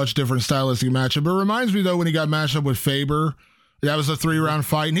is a much different stylistic matchup, but it reminds me though when he got matched up with Faber. That was a 3-round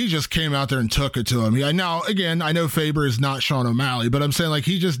fight, and he just came out there and took it to him. Now, again, I know Faber is not Sean O'Malley, but I'm saying like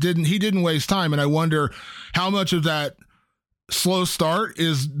he didn't waste time, and I wonder how much of that slow start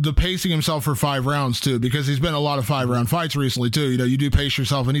is the pacing himself for 5 rounds too, because he's been a lot of 5-round fights recently too. You do pace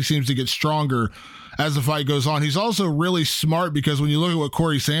yourself, and he seems to get stronger as the fight goes on. He's also really smart because when you look at what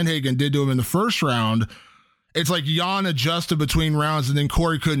Corey Sandhagen did to him in the first round, it's like Yan adjusted between rounds, and then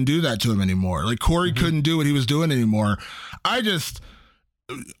Corey couldn't do that to him anymore. Like Corey couldn't do what he was doing anymore.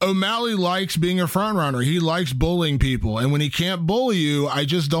 O'Malley likes being a front runner. He likes bullying people. And when he can't bully you, I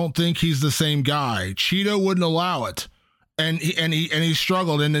just don't think he's the same guy. Cheeto wouldn't allow it. And he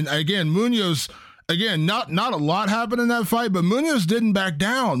struggled. And then again, Munoz, not a lot happened in that fight, but Munoz didn't back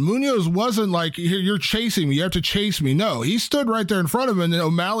down. Munoz wasn't like, you're chasing me, you have to chase me. No, he stood right there in front of him, and then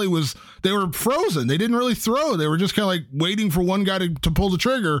O'Malley they were frozen. They didn't really throw. They were just kind of like waiting for one guy to pull the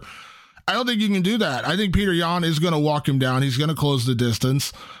trigger. I don't think you can do that. I think Peter Yan is going to walk him down. He's going to close the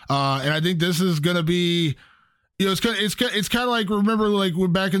distance. And I think this is going to be, it's kind of like, remember like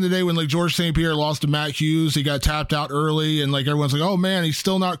back in the day when like George St. Pierre lost to Matt Hughes, he got tapped out early and like everyone's like, oh man, he's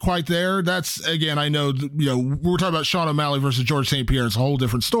still not quite there. That's, again, I know, we're talking about Sean O'Malley versus George St. Pierre. It's a whole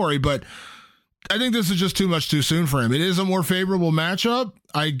different story, but I think this is just too much too soon for him. It is a more favorable matchup.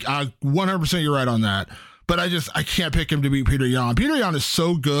 I 100% you're right on that, but I can't pick him to beat Peter Yan. Peter Yan is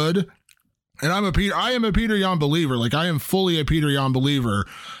so good. And I am a Peter Yan believer. Like, I am fully a Peter Yan believer.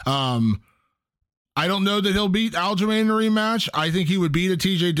 I don't know that he'll beat Aljamain in a rematch. I think he would beat a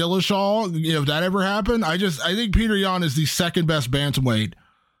TJ Dillashaw, if that ever happened. I think Peter Yan is the second best bantamweight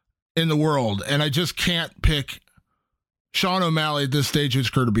in the world, and I just can't pick Sean O'Malley at this stage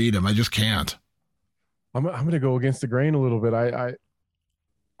who's to beat him. I just can't. I'm going to go against the grain a little bit.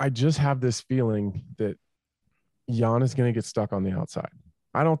 I just have this feeling that Yan is going to get stuck on the outside.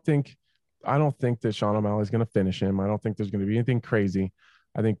 I don't think that Sean O'Malley is going to finish him. I don't think there's going to be anything crazy.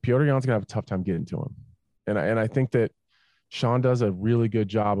 I think Petr Yan's gonna have a tough time getting to him, and I think that Sean does a really good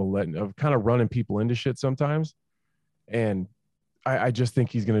job of kind of running people into shit sometimes, and I just think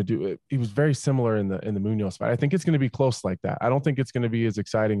he's gonna do it. He was very similar in the Munoz fight. I think it's gonna be close like that. I don't think it's gonna be as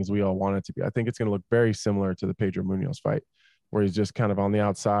exciting as we all want it to be. I think it's gonna look very similar to the Pedro Munoz fight, where he's just kind of on the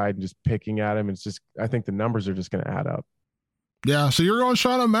outside and just picking at him. It's just, I think the numbers are just gonna add up. Yeah, so you're going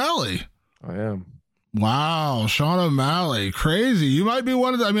Sean O'Malley. I am. Wow, Sean O'Malley, crazy. You might be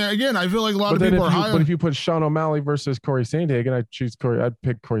one of the. I mean, again, I feel like a lot of people are high. But if you put Sean O'Malley versus Corey Sandhagen, I'd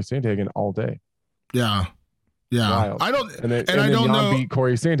pick Corey Sandhagen all day. Yeah. Wild. I don't, and I don't know. Beat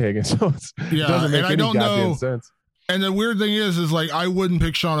Corey Sandhagen, so it doesn't make any goddamn sense. And the weird thing is like I wouldn't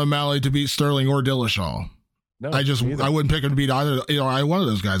pick Sean O'Malley to beat Sterling or Dillashaw. No, I wouldn't pick him to beat either. One of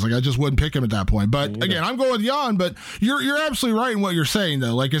those guys. Like I just wouldn't pick him at that point. But again, I'm going with Yan. But you're absolutely right in what you're saying,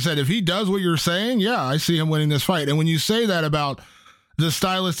 though. Like I said, if he does what you're saying, yeah, I see him winning this fight. And when you say that about the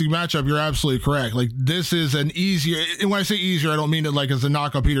stylistic matchup, you're absolutely correct. Like this is an easier. And when I say easier, I don't mean it like as a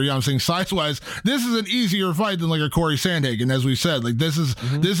knock on Petr Yan. I'm saying size wise, this is an easier fight than like a Corey Sandhagen. As we said, like this is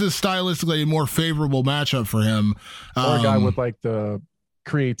stylistically a more favorable matchup for him. Or a guy with like the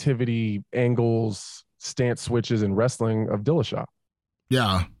creativity, angles, stance switches, and wrestling of Dillashaw.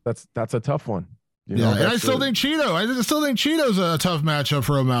 Yeah, that's a tough one. And I still think Cheeto's a tough matchup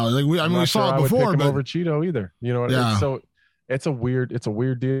for O'Malley. Like we saw it before, but over Cheeto either. So it's a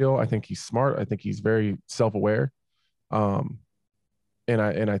weird deal. I think he's smart. I think he's very self-aware. And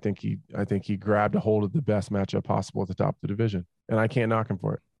I think he grabbed a hold of the best matchup possible at the top of the division, and I can't knock him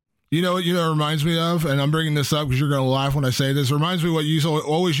for it. You know what it reminds me of, and I'm bringing this up because you're going to laugh when I say this. It reminds me of what you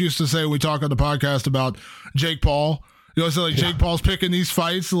always used to say when we talk on the podcast about Jake Paul. So like Jake Paul's picking these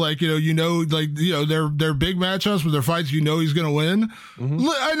fights, like they're big matchups, but they're fights he's going to win. Mm-hmm.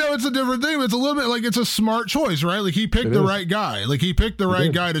 I know it's a different thing, but it's a little bit like it's a smart choice, right? Like he picked the right guy. Like he picked the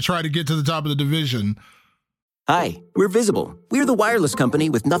right guy to try to get to the top of the division. Hi, we're Visible. We're the wireless company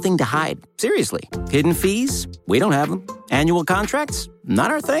with nothing to hide. Seriously. Hidden fees? We don't have them. Annual contracts?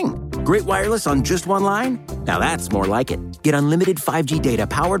 Not our thing. Great wireless on just one line? Now that's more like it. Get unlimited 5G data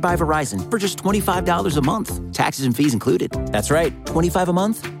powered by Verizon for just $25 a month. Taxes and fees included. That's right, $25 a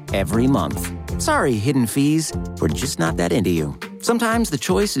month, every month. Sorry, hidden fees. We're just not that into you. Sometimes the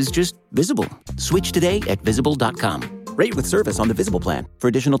choice is just Visible. Switch today at Visible.com. Rate with service on the Visible plan. For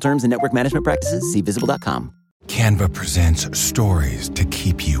additional terms and network management practices, see Visible.com. Canva presents stories to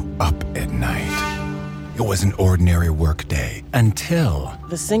keep you up at night. It was an ordinary workday until...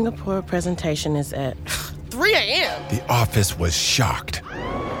 The Singapore presentation is at 3 a.m. The office was shocked.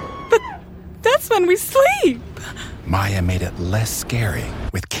 But that's when we sleep. Maya made it less scary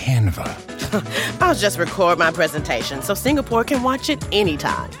with Canva. I'll just record my presentation so Singapore can watch it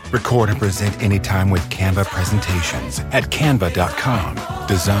anytime. Record and present anytime with Canva presentations at canva.com.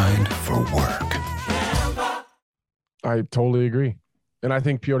 Designed for work. I totally agree. And I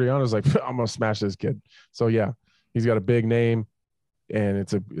think Petr Yan is like, I'm going to smash this kid. So yeah, he's got a big name, and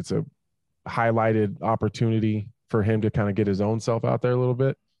it's a highlighted opportunity for him to kind of get his own self out there a little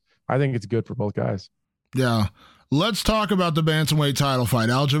bit. I think it's good for both guys. Yeah. Let's talk about the bantamweight title fight.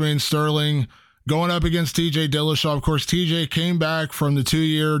 Aljamain Sterling going up against TJ Dillashaw. Of course, TJ came back from the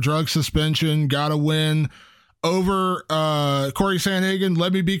 2-year drug suspension, got a win over Corey Sandhagen.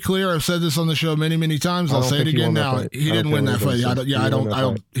 Let me be clear. I've said this on the show many, many times. I'll say it again now. He didn't win that fight.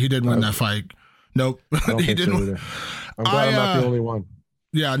 He didn't win that fight. Nope. He didn't. I'm glad I'm not the only one.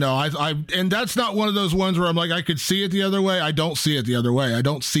 Yeah, no, and that's not one of those ones where I'm like, I could see it the other way. I don't see it the other way. I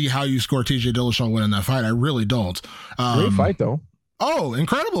don't see how you score TJ Dillashaw winning that fight. I really don't. Great fight though. Oh,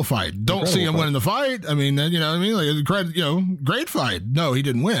 incredible fight. Don't see him winning the fight. I mean, you know what I mean? Like, great fight. No, he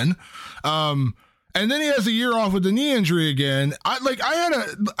didn't win. And then he has a year off with the knee injury again. I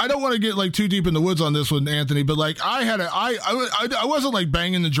don't want to get like too deep in the woods on this one, Anthony, but like I wasn't like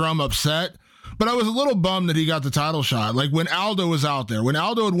banging the drum upset, but I was a little bummed that he got the title shot. Like when Aldo was out there, when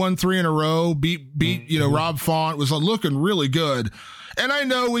Aldo had won 3 in a row, beat Rob Font, was looking really good. And I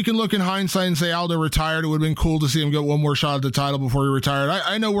know we can look in hindsight and say Aldo retired. It would have been cool to see him get one more shot at the title before he retired.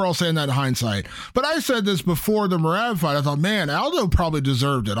 I know we're all saying that in hindsight. But I said this before the Merab fight. I thought, man, Aldo probably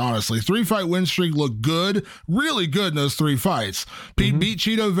deserved it, honestly. 3-fight win streak looked good, really good in those 3 fights. Pete beat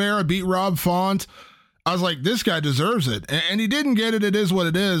Chito Vera, beat Rob Font. I was like, this guy deserves it. And he didn't get it. It is what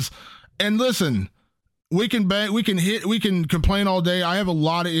it is. And listen, we can complain all day. I have a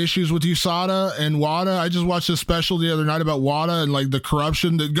lot of issues with USADA and WADA. I just watched a special the other night about WADA and like the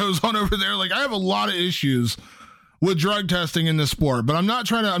corruption that goes on over there. Like I have a lot of issues with drug testing in this sport, but I'm not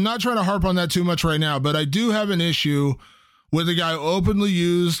trying to harp on that too much right now. But I do have an issue with a guy who openly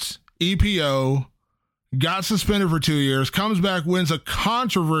used EPO, got suspended for 2 years, comes back, wins a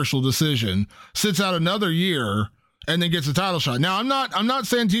controversial decision, sits out another year, and then gets a title shot. Now I'm not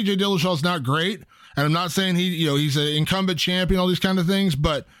saying TJ Dillashaw's not great. And I'm not saying he's an incumbent champion, all these kind of things,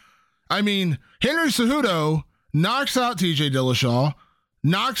 but I mean, Henry Cejudo knocks out TJ Dillashaw,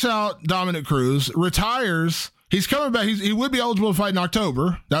 knocks out Dominic Cruz, retires. He's coming back. He would be eligible to fight in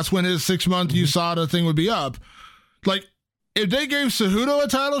October. That's when his 6-month USADA thing would be up. Like, if they gave Cejudo a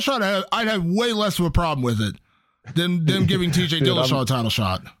title shot, I'd have way less of a problem with it than them giving TJ Dillashaw a title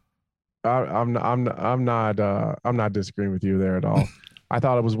shot. I'm not disagreeing with you there at all. I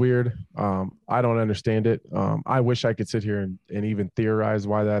thought it was weird. I don't understand it. I wish I could sit here and even theorize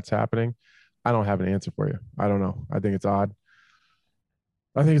why that's happening. I don't have an answer for you. I don't know. I think it's odd.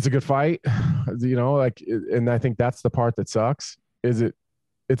 I think it's a good fight, and I think that's the part that sucks. It's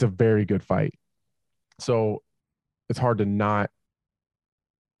a very good fight. So it's hard to not.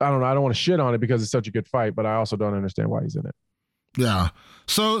 I don't know. I don't want to shit on it because it's such a good fight, but I also don't understand why he's in it. Yeah.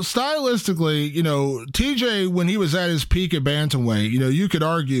 So stylistically, TJ, when he was at his peak at bantamweight, you could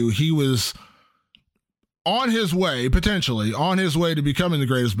argue he was potentially on his way to becoming the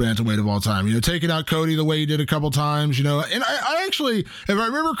greatest bantamweight of all time, taking out Cody the way he did a couple times, and I actually, if I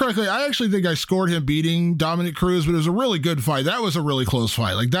remember correctly, I actually think I scored him beating Dominic Cruz, but it was a really good fight. That was a really close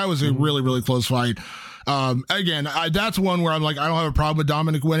fight. Like that was a really, really close fight. Again, that's one where I'm like, I don't have a problem with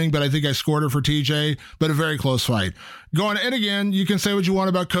Dominic winning, but I think I scored it for TJ, but a very close fight. And again, you can say what you want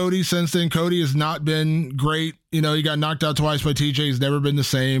about Cody since then. Cody has not been great. He got knocked out twice by TJ. He's never been the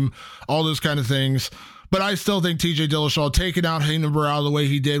same, all those kind of things. But I still think TJ Dillashaw taking out Hayden Barrow the way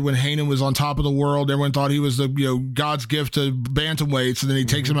he did when Hayden was on top of the world. Everyone thought he was the God's gift to bantamweights, and then he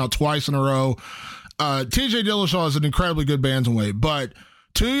takes him out twice in a row. TJ Dillashaw is an incredibly good bantamweight, but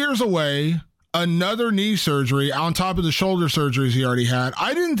 2 years away, another knee surgery on top of the shoulder surgeries he already had.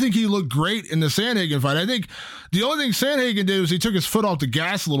 I didn't think he looked great in the Sandhagen fight. I think the only thing Sandhagen did was he took his foot off the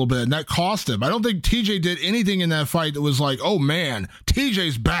gas a little bit, and that cost him. I don't think TJ did anything in that fight that was like, oh man,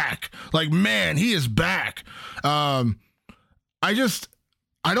 TJ's back. Like, man, he is back. I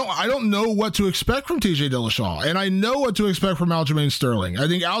don't know what to expect from TJ Dillashaw, and I know what to expect from Aljamain Sterling. I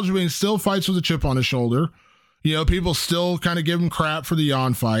think Aljamain still fights with a chip on his shoulder. People still kind of give him crap for the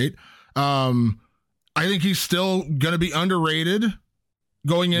Jan fight. I think he's still going to be underrated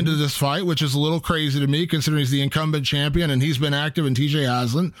going into this fight, which is a little crazy to me considering he's the incumbent champion and he's been active and TJ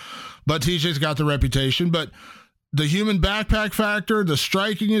hasn't, but TJ's got the reputation. But the human backpack factor, the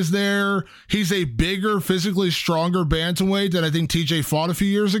striking is there. He's a bigger, physically stronger bantamweight than I think TJ fought a few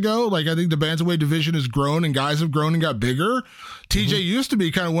years ago. Like, I think the bantamweight division has grown and guys have grown and got bigger. TJ used to be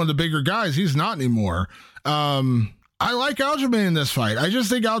kind of one of the bigger guys. He's not anymore. I like Aljamain in this fight. I just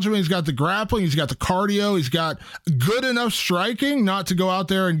think Aljamain's got the grappling. He's got the cardio. He's got good enough striking not to go out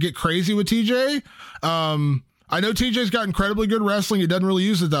there and get crazy with TJ. I know TJ's got incredibly good wrestling. He doesn't really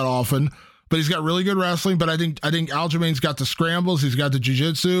use it that often, but he's got really good wrestling. But I think Aljamain's got the scrambles. He's got the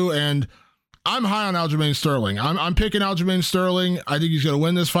jiu-jitsu, and I'm high on Aljamain Sterling. I'm picking Aljamain Sterling. I think he's going to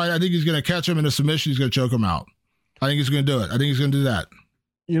win this fight. I think he's going to catch him in a submission. He's going to choke him out. I think he's going to do it. I think he's going to do that.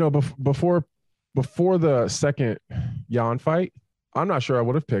 Before the second Jan fight, I'm not sure I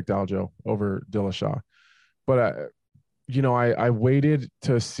would have picked Aljo over Dillashaw, but I waited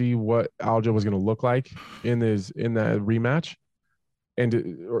to see what Aljo was going to look like in that rematch, and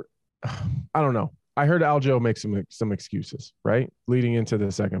I don't know. I heard Aljo make some excuses, right, leading into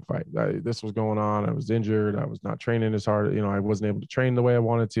the second fight. This was going on. I was injured. I was not training as hard. I wasn't able to train the way I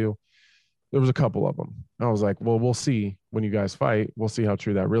wanted to. There was a couple of them. I was like, well, we'll see when you guys fight. We'll see how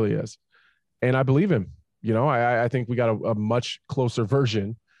true that really is. And I believe him. I think we got a much closer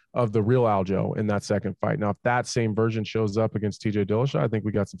version of the real Aljo in that second fight. Now, if that same version shows up against TJ Dillashaw, I think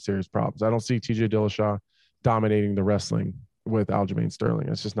we got some serious problems. I don't see TJ Dillashaw dominating the wrestling with Aljamain Sterling.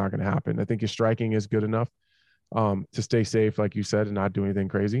 It's just not going to happen. I think his striking is good enough to stay safe, like you said, and not do anything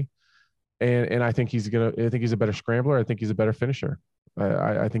crazy. And I think he's a better scrambler. I think he's a better finisher.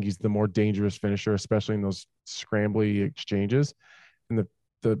 I think he's the more dangerous finisher, especially in those scrambly exchanges. And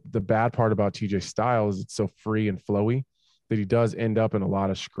the bad part about TJ style is it's so free and flowy that he does end up in a lot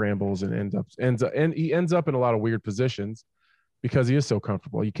of scrambles and he ends up in a lot of weird positions because he is so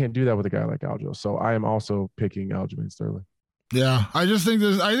comfortable. You can't do that with a guy like Aljo. So I am also picking Aljamain Sterling. Yeah, I think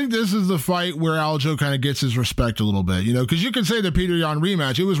this is the fight where Aljo kind of gets his respect a little bit, because you could say the Petr Yan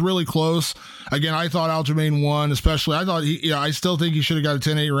rematch, it was really close. Again, I thought Aljamain won, especially. I thought I still think he should have got a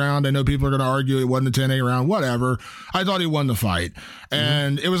 10-8 round. I know people are going to argue it wasn't a 10-8 round, whatever. I thought he won the fight.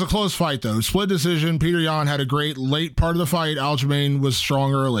 And it was a close fight, though. Split decision. Petr Yan had a great late part of the fight. Aljamain was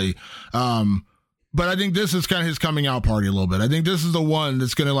strong early. But I think this is kind of his coming out party a little bit. I think this is the one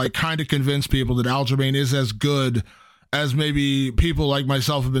that's going to kind of convince people that Aljamain is as good as maybe people like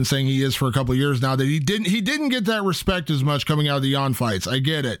myself have been saying he is for a couple of years now, that he didn't get that respect as much coming out of the Yan fights. I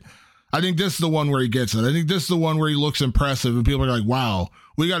get it. I think this is the one where he gets it. I think this is the one where he looks impressive and people are like, wow,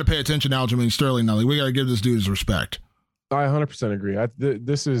 we got to pay attention to Aljamain Sterling now. We got to give this dude his respect. I 100% agree. I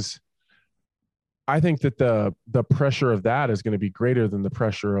think that the pressure of that is going to be greater than the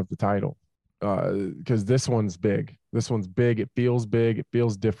pressure of the title. Because this one's big. This one's big. It feels big. It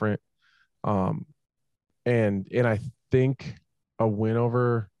feels different. And I think a win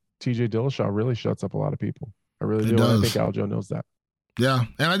over TJ Dillashaw really shuts up a lot of people. I really do. I think Aljo knows that. Yeah,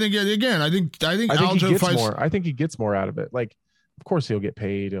 and I think again, I think Aljo fights more. I think he gets more out of it. Like, of course, he'll get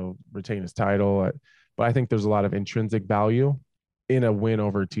paid. He'll retain his title, but I think there's a lot of intrinsic value in a win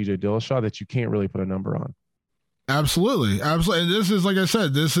over TJ Dillashaw that you can't really put a number on. Absolutely. And this is, like I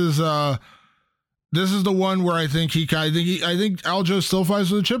said, this is the one where I think Aljo still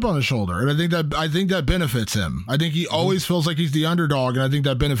fights with a chip on his shoulder, and I think that benefits him. I think he always feels like he's the underdog, and I think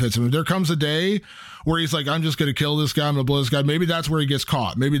that benefits him. If there comes a day where he's like, I'm just going to kill this guy, I'm going to blow this guy, maybe that's where he gets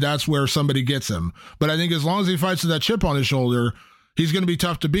caught. Maybe that's where somebody gets him. But I think as long as he fights with that chip on his shoulder, he's going to be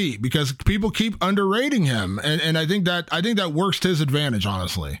tough to beat because people keep underrating him, and I think that works to his advantage.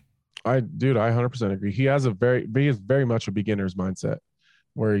 Honestly, I 100% agree. He is very much a beginner's mindset,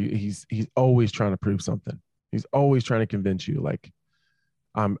 where he's always trying to prove something. He's always trying to convince you, like,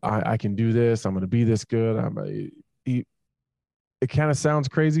 I can do this. I'm going to be this good. It kind of sounds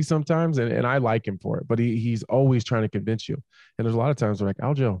crazy sometimes, and I like him for it, but he's always trying to convince you. And there's a lot of times where like,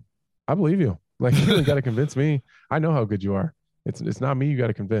 Aljo, I believe you. Like, you don't got to convince me. I know how good you are. It's not me you got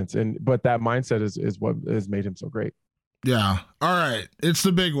to convince. But that mindset is what has made him so great. Yeah. All right. It's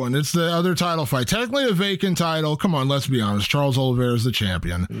the big one. It's the other title fight. Technically a vacant title. Come on, let's be honest. Charles Oliveira is the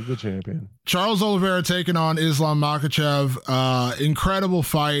champion. He's the champion. Charles Oliveira taking on Islam Makhachev. Incredible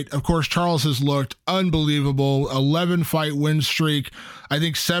fight. Of course, Charles has looked unbelievable. 11-fight win streak. I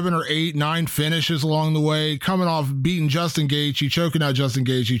think 7 or 8, 9 finishes along the way. Coming off beating Justin Gaethje, choking out Justin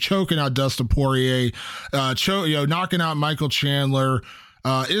Gaethje, choking out Dustin Poirier, knocking out Michael Chandler.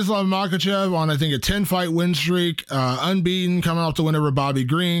 Islam Makhachev on, I think, a 10-fight win streak, unbeaten, coming off the win over Bobby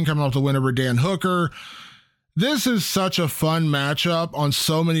Green, coming off the win over Dan Hooker. This is such a fun matchup on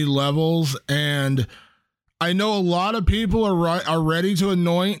so many levels, and I know a lot of people are ready to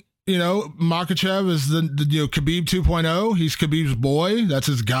anoint, Makhachev is the Khabib 2.0. He's Khabib's boy. That's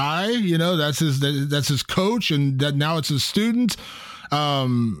his guy. That's his coach, and that now it's his student.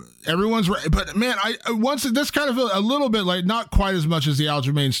 Everyone's right, but man, this kind of feels a little bit like, not quite as much as the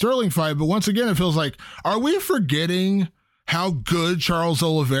Aljamain Sterling fight, but once again, it feels like, are we forgetting how good Charles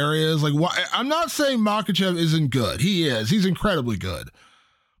Oliveira is? Like, why? I'm not saying Makhachev isn't good. He is. He's incredibly good.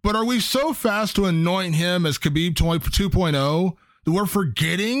 But are we so fast to anoint him as Khabib 2.0 that we're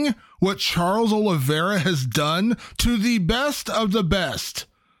forgetting what Charles Oliveira has done to the best of the best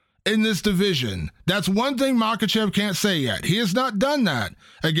in this division? That's one thing Makhachev can't say yet. He has not done that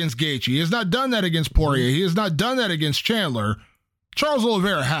against Gaethje. He has not done that against Poirier. He has not done that against Chandler. Charles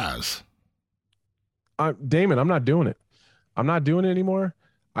Oliveira has. Damon, I'm not doing it. I'm not doing it anymore.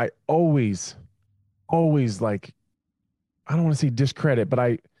 I always like, I don't want to say discredit, but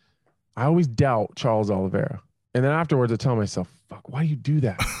I always doubt Charles Oliveira. And then afterwards I tell myself, fuck, why do you do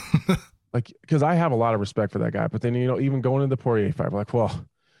that? Like, because I have a lot of respect for that guy. But then, even going into the Poirier fight, I'm like, well,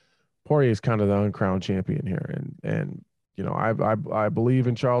 Poirier is kind of the uncrowned champion here, and I believe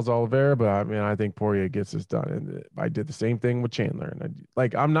in Charles Oliveira, but I think Poirier gets this done. And I did the same thing with Chandler, and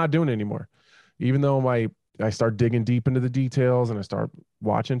I'm not doing it anymore. Even though I start digging deep into the details and I start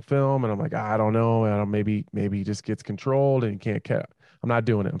watching film, and I'm like, I don't know, maybe he just gets controlled and he can't catch. I'm not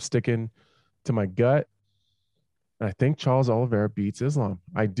doing it. I'm sticking to my gut. And I think Charles Oliveira beats Islam.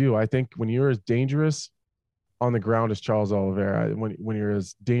 I do. I think when you're as dangerous on the ground as Charles Oliveira, when you're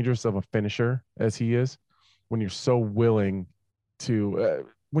as dangerous of a finisher as he is, when you're so willing to,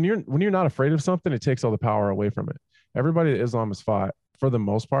 when you're not afraid of something, it takes all the power away from it. Everybody that Islam has fought, for the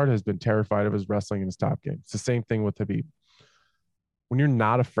most part, has been terrified of his wrestling and his top game. It's the same thing with Khabib. when you're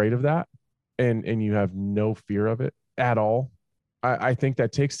not afraid of that and you have no fear of it at all, I think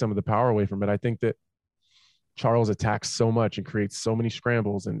that takes some of the power away from it. I think that Charles attacks so much and creates so many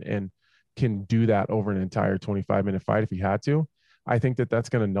scrambles and can do that over an entire 25-minute fight if he had to. I think that that's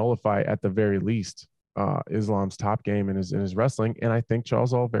going to nullify at the very least Islam's top game in his wrestling. And I think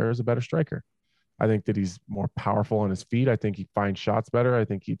Charles Oliveira is a better striker. I think that he's more powerful on his feet. I think he finds shots better. I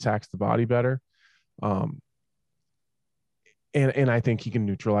think he attacks the body better. And I think he can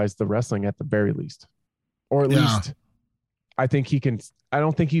neutralize the wrestling at the very least, or at least I think he can. I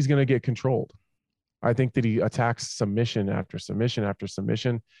don't think he's going to get controlled. I think that he attacks submission after submission after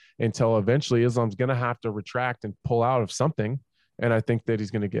submission until eventually Islam's going to have to retract and pull out of something. And I think that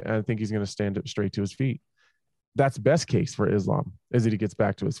he's going to stand up straight to his feet. That's best case for Islam, is that he gets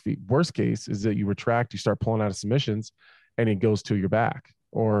back to his feet. Worst case is that you retract, you start pulling out of submissions, and he goes to your back,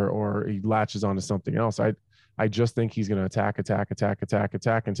 or he latches onto something else. I just think he's going to attack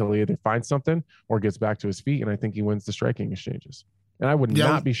until he either finds something or gets back to his feet. And I think he wins the striking exchanges. And I would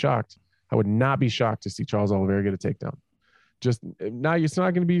not be shocked. I would not be shocked to see Charles Oliveira get a takedown. Just now, it's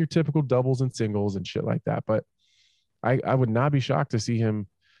not going to be your typical doubles and singles and shit like that. But I would not be shocked to see him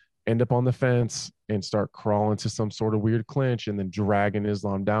end up on the fence and start crawling to some sort of weird clinch and then dragging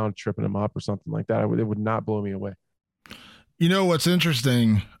Islam down, tripping him up or something like that. It would not blow me away. You know what's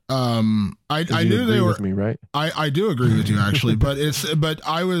interesting? I knew they were with me, right? I do agree with you actually, but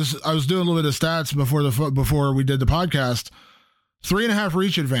I was doing a little bit of stats before we did the podcast. 3.5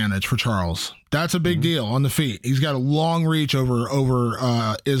 reach advantage for Charles. That's a big deal on the feet. He's got a long reach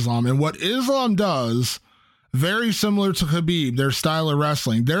over Islam, and what Islam does, very similar to Khabib, their style of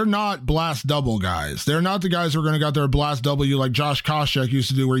wrestling. They're not blast double guys. They're not the guys who are going to got their blast W like Josh Koscheck used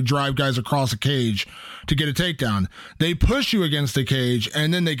to do, where he drive guys across a cage to get a takedown. They push you against the cage,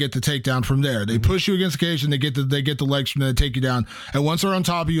 and then they get the takedown from there. They push you against the cage, and they get the legs from there to take you down. And once they're on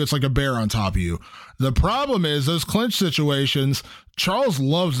top of you, it's like a bear on top of you. The problem is those clinch situations. Charles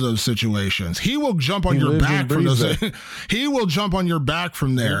loves those situations. He will jump on your back from those. He will jump on your back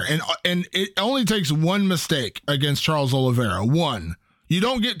from there, and it only takes one mistake against Charles Oliveira. One. You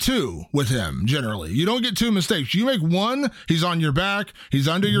don't get two with him, generally. You don't get two mistakes. You make one, he's on your back, he's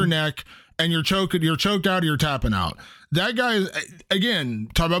under your neck, and you're choked out or you're tapping out. That guy, again,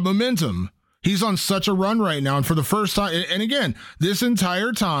 talk about momentum. He's on such a run right now. And for the first time, and again, this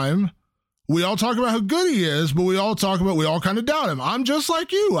entire time, we all talk about how good he is, but we all kind of doubt him. I'm just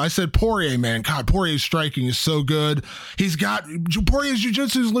like you. I said, Poirier, man. God, Poirier's striking is so good. Poirier's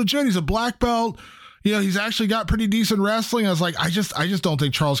jiu-jitsu is legit. He's a black belt. You know, he's actually got pretty decent wrestling. I was like, I just don't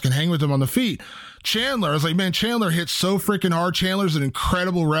think Charles can hang with him on the feet. Chandler, I was like, man, Chandler hits so freaking hard. Chandler's an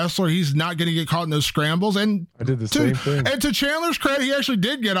incredible wrestler. He's not going to get caught in those scrambles. And I did the same thing. And to Chandler's credit, he actually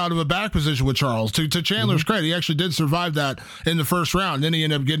did get out of a back position with Charles. To Chandler's credit, he actually did survive that in the first round. Then he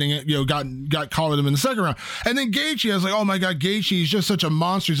ended up getting it, got caught with him in the second round. And then Gaethje, I was like, oh my God, Gaethje, he's just such a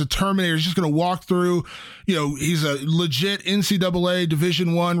monster. He's a Terminator. He's just going to walk through. He's a legit NCAA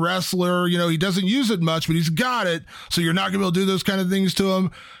Division I wrestler. He doesn't use it much, but he's got it. So you're not going to be able to do those kind of things to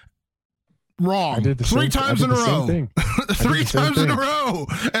him. Wrong. I did the Three same, times in a row. 3 times in a row.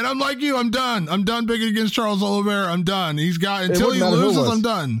 And I'm like you, I'm done. I'm done picking against Charles Oliveira. I'm done. Until he loses, I'm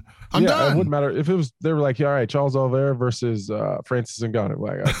done. I'm done. It wouldn't matter if they were like, yeah, all right, Charles Oliveira versus Francis Ngannou.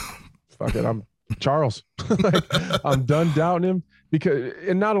 Like, fuck it, I'm Charles. Like, I'm done doubting him because,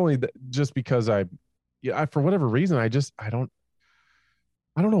 and not only just because I for whatever reason, I don't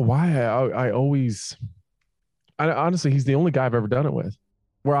know why I honestly, he's the only guy I've ever done it with,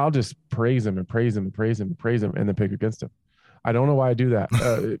 where I'll just praise him and praise him and praise him and praise him and then pick against him. I don't know why I do that.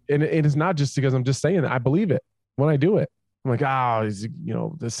 And it's not just because I'm just saying that. I believe it when I do it. I'm like, he's,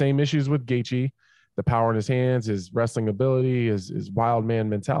 the same issues with Gaethje, the power in his hands, his wrestling ability, his wild man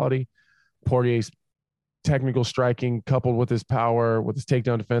mentality, Poirier's technical striking coupled with his power, with his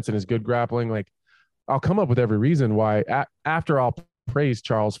takedown defense and his good grappling. Like, I'll come up with every reason why after I'll praise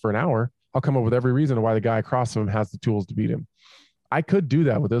Charles for an hour, I'll come up with every reason why the guy across from him has the tools to beat him. I could do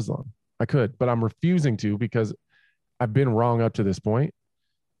that with Islam. I could, but I'm refusing to because I've been wrong up to this point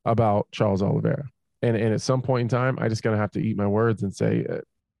about Charles Oliveira. And at some point in time, I just going to have to eat my words and say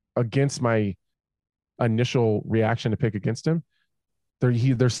against my initial reaction to pick against him,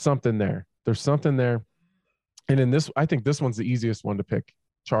 there's something there. There's something there. And I think this one's the easiest one to pick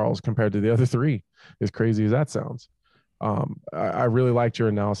Charles compared to the other three, as crazy as that sounds. I really liked your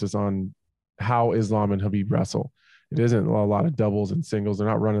analysis on how Islam and Khabib wrestle. It isn't a lot of doubles and singles. They're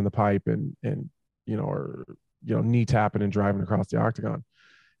not running the pipe and knee tapping and driving across the octagon.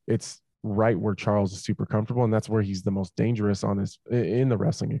 It's right where Charles is super comfortable, and that's where he's the most dangerous in the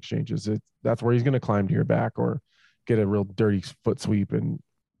wrestling exchanges. That's where he's going to climb to your back or get a real dirty foot sweep. And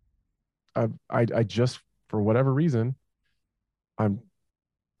I just, for whatever reason, I'm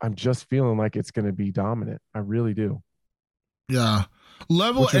just feeling like it's going to be dominant. I really do. Yeah.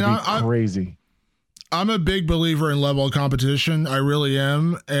 Level, which would be crazy. I'm a big believer in level of competition. I really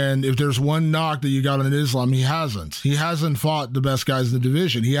am. And if there's one knock that you got on Islam, he hasn't. He hasn't fought the best guys in the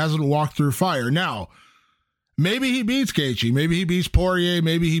division. He hasn't walked through fire. Now, maybe he beats Gaethje. Maybe he beats Poirier.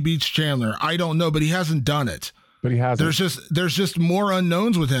 Maybe he beats Chandler. I don't know, but he hasn't done it. But he hasn't. There's just more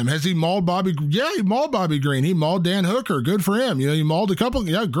unknowns with him. Has he mauled Bobby? Yeah, he mauled Bobby Green. He mauled Dan Hooker. Good for him. He mauled a couple.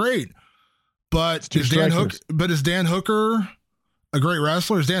 Yeah, great. But is Dan Hooker a great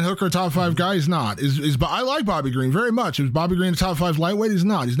wrestler? Is Dan Hooker a top 5 guy? He's not. I like Bobby Green very much. Is Bobby Green a top 5 lightweight? He's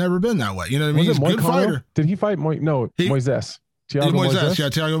not. He's never been that way. You know what I mean? He's a good fighter. Did he fight Moises? Thiago Moises. Yeah,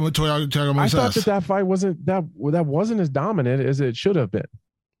 Thiago Moises. I thought that fight wasn't as dominant as it should have been.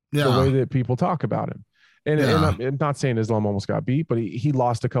 Yeah. The way that people talk about him. And I'm not saying Islam almost got beat, but he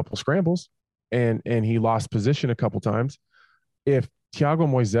lost a couple scrambles and he lost position a couple times. If Thiago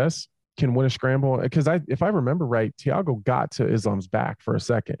Moises can win a scramble, because if I remember right, Thiago got to Islam's back for a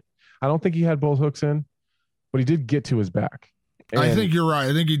second. I don't think he had both hooks in, but he did get to his back. And I think you're right.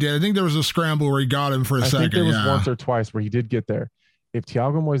 I think he did. I think there was a scramble where he got him for a second. I think there was once or twice where he did get there. If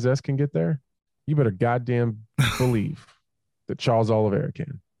Thiago Moises can get there, you better goddamn believe that Charles Oliveira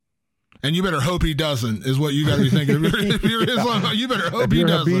can. And you better hope he doesn't, is what you got to be thinking. If you're Islam, you better hope he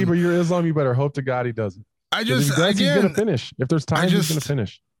doesn't. If you're Habib or you're Islam, you better hope to God he doesn't. He's going to finish. If there's time, he's going to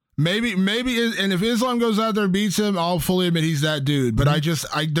finish. Maybe, and if Islam goes out there and beats him, I'll fully admit he's that dude. But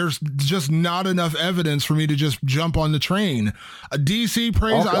there's just not enough evidence for me to just jump on the train. DC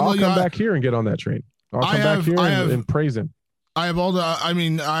praise. I'll come back here and get on that train. I'll come back here and praise him. I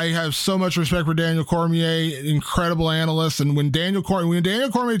have so much respect for Daniel Cormier, incredible analyst. And when Daniel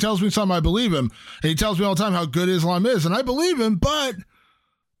Cormier tells me something, I believe him. And he tells me all the time how good Islam is. And I believe him, but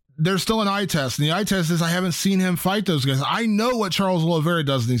there's still an eye test. And the eye test is I haven't seen him fight those guys. I know what Charles Oliveira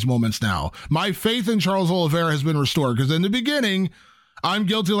does in these moments now. My faith in Charles Oliveira has been restored because in the beginning, I'm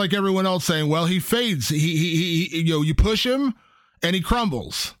guilty like everyone else saying, well, he fades. You push him and he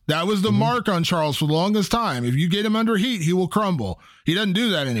crumbles. That was the mark on Charles for the longest time. If you get him under heat, he will crumble. He doesn't do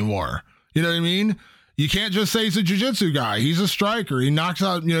that anymore. You know what I mean? You can't just say he's a jiu-jitsu guy. He's a striker. He knocks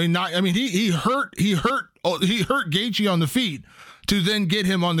out, he hurt Gaethje on the feet to then get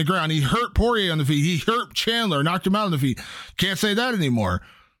him on the ground. He hurt Poirier on the feet. He hurt Chandler, knocked him out on the feet. Can't say that anymore.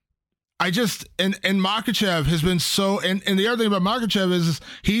 And Makhachev has been so, and the other thing about Makhachev is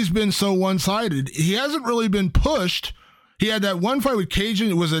he's been so one-sided. He hasn't really been pushed. He had that one fight with Cajun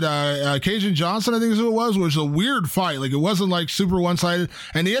Johnson, I think is who it was, which was a weird fight. Like, it wasn't like super one-sided.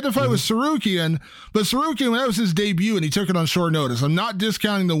 And he had to fight with Sarukian, but Sarukian, that was his debut and he took it on short notice. I'm not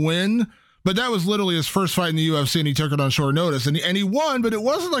discounting the win, but that was literally his first fight in the UFC and he took it on short notice. And he won, but it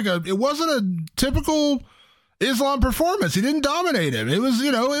wasn't a typical Islam performance. He didn't dominate him. He won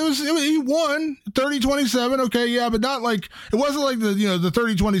 30-27. Okay. Yeah. But not like, it wasn't like the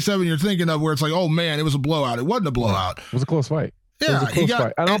 30-27 you're thinking of where it's like, oh man, it was a blowout. It wasn't a blowout. It was a close fight. Yeah. It was a close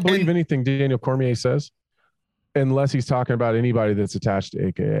fight. I don't believe anything Daniel Cormier says unless he's talking about anybody that's attached to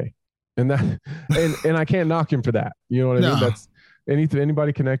AKA. And that, I can't knock him for that. You know what I mean? That's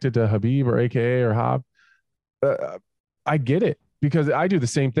anybody connected to Habib or AKA or Hab. I get it. Because I do the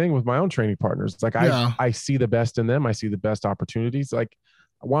same thing with my own training partners. Like I see the best in them. I see the best opportunities. Like,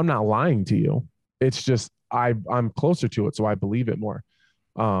 well, I'm not lying to you. It's just I'm closer to it, so I believe it more.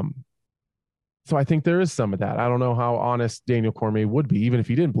 So I think there is some of that. I don't know how honest Daniel Cormier would be, even if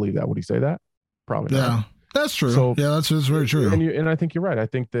he didn't believe that. Would he say that? Probably not. Yeah, that's true. So, that's very true. And I think you're right. I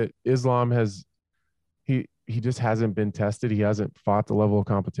think that Islam has he just hasn't been tested. He hasn't fought the level of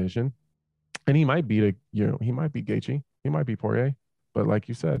competition, and he might beat he might beat Gaethje. He might be Poirier, but like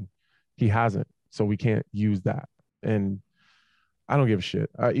you said, he hasn't. So we can't use that. And I don't give a shit.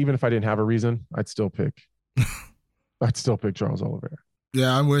 Even if I didn't have a reason, I'd still pick Charles Oliveira.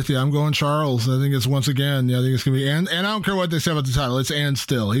 Yeah, I'm with you. I'm going Charles. I think it's once again. Yeah, I think it's gonna be and I don't care what they say about the title. It's and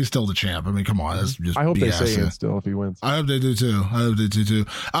still. He's still the champ. I mean, come on. That's just I hope BS. They say and still if he wins. I hope they do too.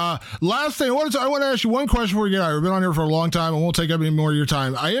 Last thing, I want to ask you one question before we get out. We've been on here for a long time. I won't take up any more of your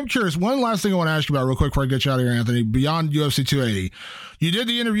time. I am curious. One last thing I want to ask you about real quick before I get you out of here, Anthony. Beyond UFC 280, you did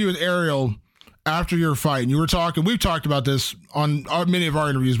the interview with Ariel after your fight, and you were talking. We've talked about this on many of our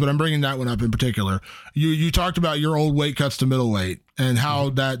interviews, but I'm bringing that one up in particular. You talked about your old weight cuts to middleweight and how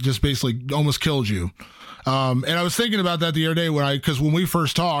that just basically almost killed you. And I was thinking about that the other day because when we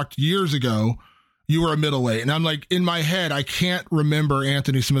first talked years ago, you were a middleweight. And I'm like, in my head, I can't remember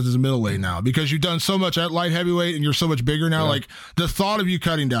Anthony Smith as a middleweight now because you've done so much at light heavyweight and you're so much bigger now. Yeah. Like the thought of you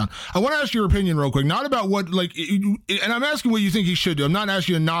cutting down. I want to ask your opinion real quick, not about what, like, and I'm asking what you think he should do. I'm not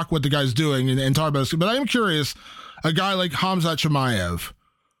asking you to knock what the guy's doing and talk about this, but I am curious, a guy like Khamzat Chimaev,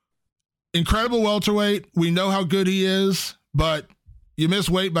 incredible welterweight. We know how good he is, but you miss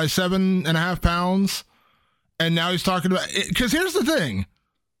weight by 7.5 pounds. And now he's talking about it. Because here's the thing.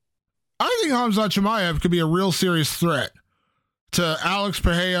 I think Khamzat Chimaev could be a real serious threat to Alex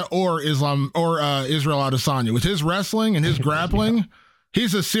Pereira or Israel Adesanya. With his wrestling and his grappling,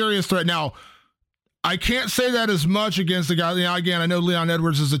 he's a serious threat. Now, I can't say that as much against a guy. You know, again, I know Leon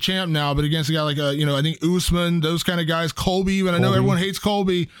Edwards is the champ now, but against a guy like, I think Usman, those kind of guys, Colby, even I know everyone hates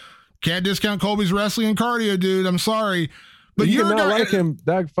Colby. Can't discount Colby's wrestling and cardio, dude. I'm sorry. But you're not like him.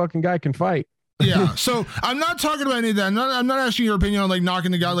 That fucking guy can fight. Yeah, so I'm not talking about any of that. I'm not asking your opinion on like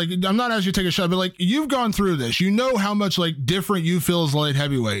knocking the guy. Like I'm not asking you to take a shot, but like you've gone through this. You know how much like different you feel as light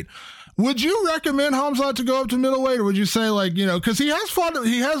heavyweight. Would you recommend Khamzat to go up to middleweight, or would you say like because he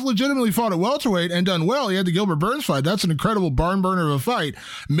has legitimately fought at welterweight and done well. He had the Gilbert Burns fight. That's an incredible barn burner of a fight.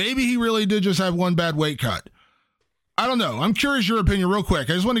 Maybe he really did just have one bad weight cut. I don't know. I'm curious your opinion real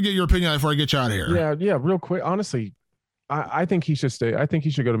quick. I just want to get your opinion before I get you out of here. Yeah, real quick. Honestly, I think he should stay. I think he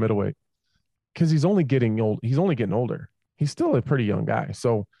should go to middleweight. Because he's only getting old. He's only getting older. He's still a pretty young guy.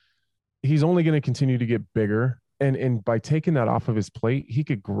 So he's only going to continue to get bigger. And by taking that off of his plate, he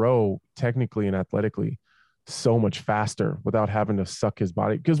could grow technically and athletically so much faster without having to suck his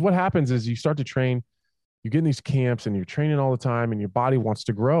body. Because what happens is you start to train, you get in these camps and you're training all the time and your body wants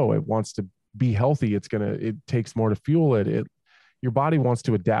to grow. It wants to be healthy. It takes more to fuel it. Your body wants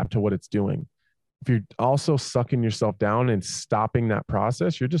to adapt to what it's doing. If you're also sucking yourself down and stopping that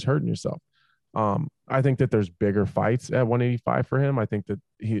process, you're just hurting yourself. I think that there's bigger fights at 185 for him. I think that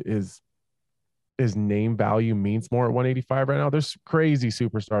his name value means more at 185 right now. There's crazy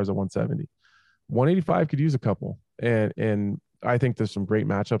superstars at 170. 185 could use a couple, and I think there's some great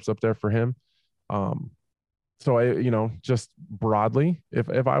matchups up there for him. So I, just broadly,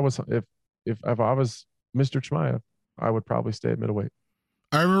 if I was Mr. Chimaev, I would probably stay at middleweight.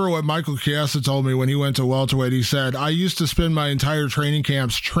 I remember what Michael Chiesa told me when he went to welterweight. He said, I used to spend my entire training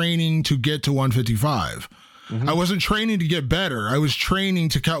camps training to get to 155. Mm-hmm. I wasn't training to get better. I was training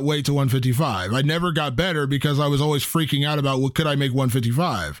to cut weight to 155. I never got better because I was always freaking out about what could I make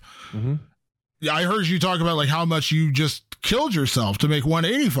 155. Mm-hmm. I heard you talk about like how much you just killed yourself to make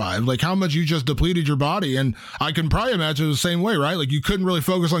 185, like how much you just depleted your body. And I can probably imagine the same way, right? Like you couldn't really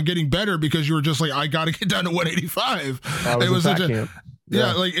focus on getting better because you were just like, I got to get down to 185. It was such a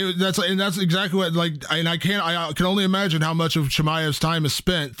Yeah, like that's exactly what I can only imagine how much of Chimaev's time is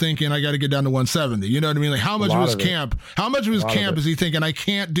spent thinking I got to get down to 170. You know what I mean? Like how much of his camp is he thinking I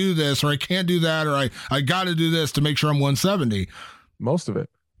can't do this or I can't do that or I got to do this to make sure I'm 170? Most of it.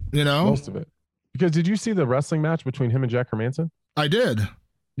 Most of it. Because did you see the wrestling match between him and Jack Hermanson? I did.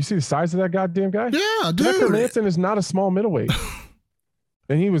 You see the size of that goddamn guy? Yeah, dude. Jack Hermanson is not a small middleweight,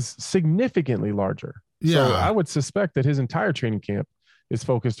 and he was significantly larger. Yeah. So I would suspect that his entire training camp is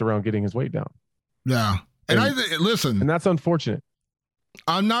focused around getting his weight down. Yeah. And listen, and that's unfortunate.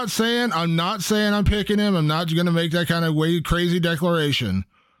 I'm not saying I'm picking him. I'm not going to make that kind of crazy declaration,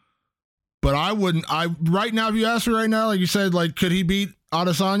 but right now, if you ask me right now, like you said, like, could he beat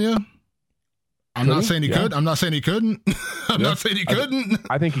Adesanya? I'm not saying he could. I'm not saying he couldn't. I'm not saying he couldn't.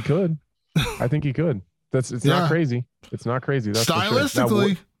 I think he could. I think he could. It's not crazy. It's not crazy. That's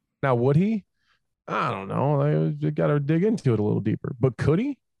stylistically. Now, would he? I don't know. You got to dig into it a little deeper. But could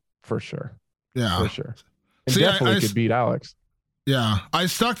he? For sure. Yeah. For sure. And definitely could beat Alex. Yeah. I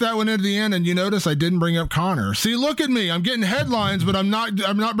stuck that one into the end, and you notice I didn't bring up Conor. See, look at me. I'm getting headlines, but I'm not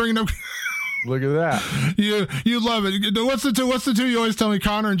bringing up. Look at that. You love it. What's the two you always tell me?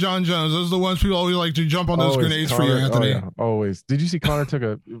 Conor and John Jones. Those are the ones people always like to jump on those grenades for you, Anthony. Oh, yeah. Always. Did you see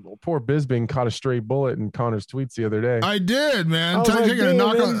Conor poor Bisping caught a stray bullet in Conor's tweets the other day? I did, man. I was like,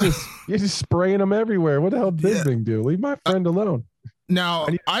 you're just spraying them everywhere. What the hell did Bisping do? Leave my friend alone. Now,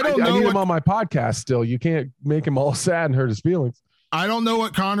 I don't know. I need him on my podcast still. You can't make him all sad and hurt his feelings. I don't know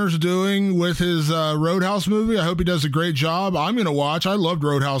what Conor's doing with his Roadhouse movie. I hope he does a great job. I'm going to watch. I loved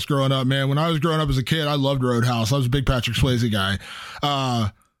Roadhouse growing up, man. When I was growing up as a kid, I loved Roadhouse. I was a big Patrick Swayze guy.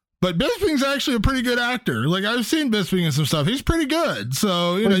 But Bisping's actually a pretty good actor. Like, I've seen Bisping in some stuff. He's pretty good.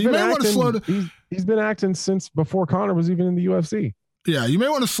 So, you may want to slow down. He's been acting since before Conor was even in the UFC. Yeah, you may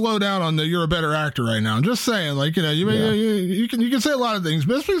want to slow down on the "you're a better actor" right now. I'm just saying, like, you can say a lot of things.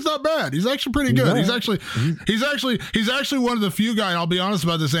 Bisping's not bad. He's actually pretty good. He's actually one of the few guys. I'll be honest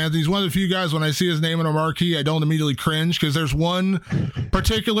about this, Anthony. He's one of the few guys when I see his name on a marquee, I don't immediately cringe because there's one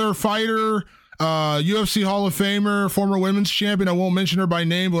particular fighter UFC Hall of Famer, former women's champion. I won't mention her by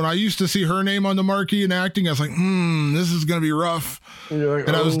name, but when I used to see her name on the marquee and acting, I was like, this is going to be rough. And you're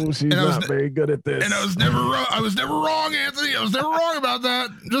like, she's not very good at this. And I was never wrong, Anthony. I was never wrong about that.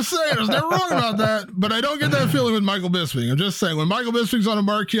 Just saying, I was never wrong about that. But I don't get that feeling with Michael Bisping. I'm just saying, when Michael Bisping's on a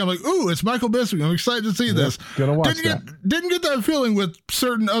marquee, I'm like, ooh, it's Michael Bisping. I'm excited to see this. Gonna watch Didn't get that feeling with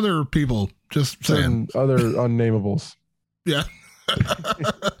certain other people. Just saying. Other unnamables. Yeah.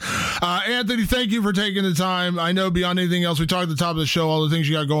 Anthony, thank you for taking the time. I know beyond anything else, we talked at the top of the show, all the things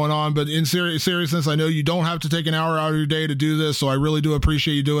you got going on, but in seriousness, I know you don't have to take an hour out of your day to do this. So I really do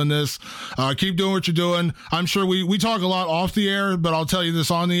appreciate you doing this. Keep doing what you're doing. I'm sure we talk a lot off the air, but I'll tell you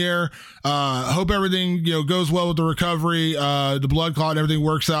this on the air. Hope everything, goes well with the recovery, the blood clot, and everything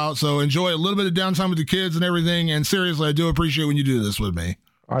works out. So enjoy a little bit of downtime with the kids and everything. And seriously, I do appreciate when you do this with me.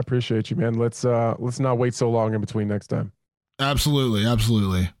 I appreciate you, man. Let's not wait so long in between next time. Absolutely.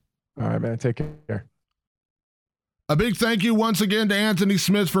 All right, man. Take care. A big thank you once again to Anthony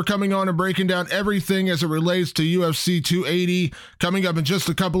Smith for coming on and breaking down everything as it relates to UFC 280 coming up in just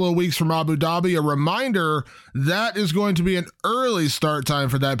a couple of weeks from Abu Dhabi. A reminder, that is going to be an early start time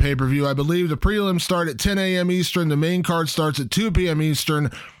for that pay-per-view. I believe the prelims start at 10 a.m. Eastern. The main card starts at 2 p.m.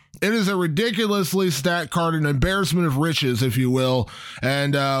 Eastern. It is a ridiculously stacked card, an embarrassment of riches, if you will.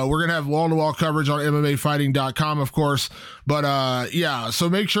 And we're going to have wall-to-wall coverage on MMAfighting.com, of course. But so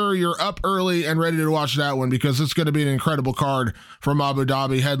make sure you're up early and ready to watch that one because it's going to be an incredible card from Abu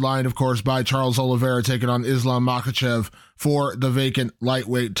Dhabi, headlined, of course, by Charles Oliveira taking on Islam Makhachev for the vacant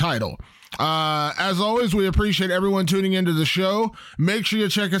lightweight title. As always, we appreciate everyone tuning into the show. Make sure you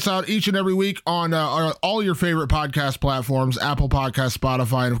check us out each and every week on all your favorite podcast platforms, Apple Podcasts,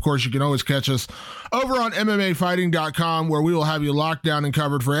 Spotify, and of course, you can always catch us over on MMAfighting.com, where we will have you locked down and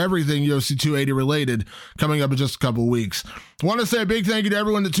covered for everything UFC 280 related coming up in just a couple weeks. I want to say a big thank you to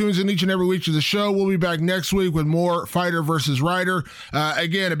everyone that tunes in each and every week to the show. We'll be back next week with more Fighter versus Writer.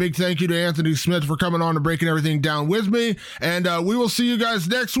 Again, a big thank you to Anthony Smith for coming on and breaking everything down with me. And we will see you guys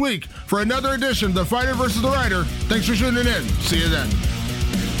next week for another edition of the Fighter versus the Writer. Thanks for tuning in. See you then.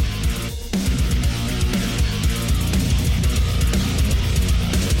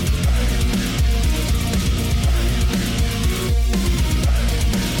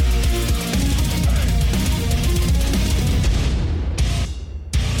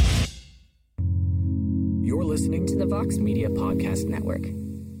 You're listening to the Vox Media Podcast Network.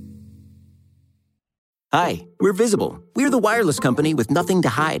 Hi, we're Visible. We're the wireless company with nothing to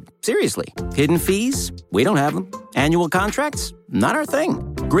hide. Seriously. Hidden fees? We don't have them. Annual contracts? Not our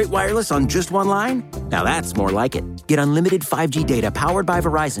thing. Great wireless on just one line? Now that's more like it. Get unlimited 5G data powered by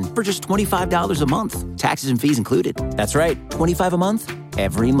Verizon for just $25 a month. Taxes and fees included. That's right, $25 a month,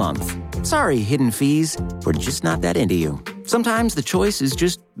 every month. Sorry, hidden fees. We're just not that into you. Sometimes the choice is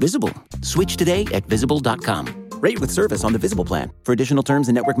just Visible. Switch today at Visible.com. Rate with service on the Visible plan. For additional terms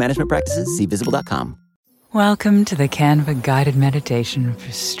and network management practices, see Visible.com. Welcome to the Canva guided meditation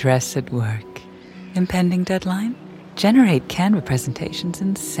for stress at work. Impending deadline? Generate Canva presentations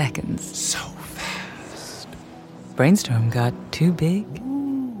in seconds. So fast. Brainstorm got too big?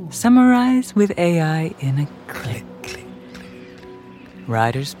 Summarize with AI in a click.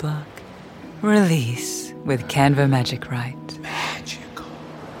 Writer's block? Release with Canva Magic Write. Magical.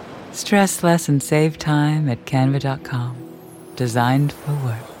 Stress less and save time at canva.com. Designed for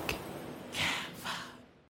work.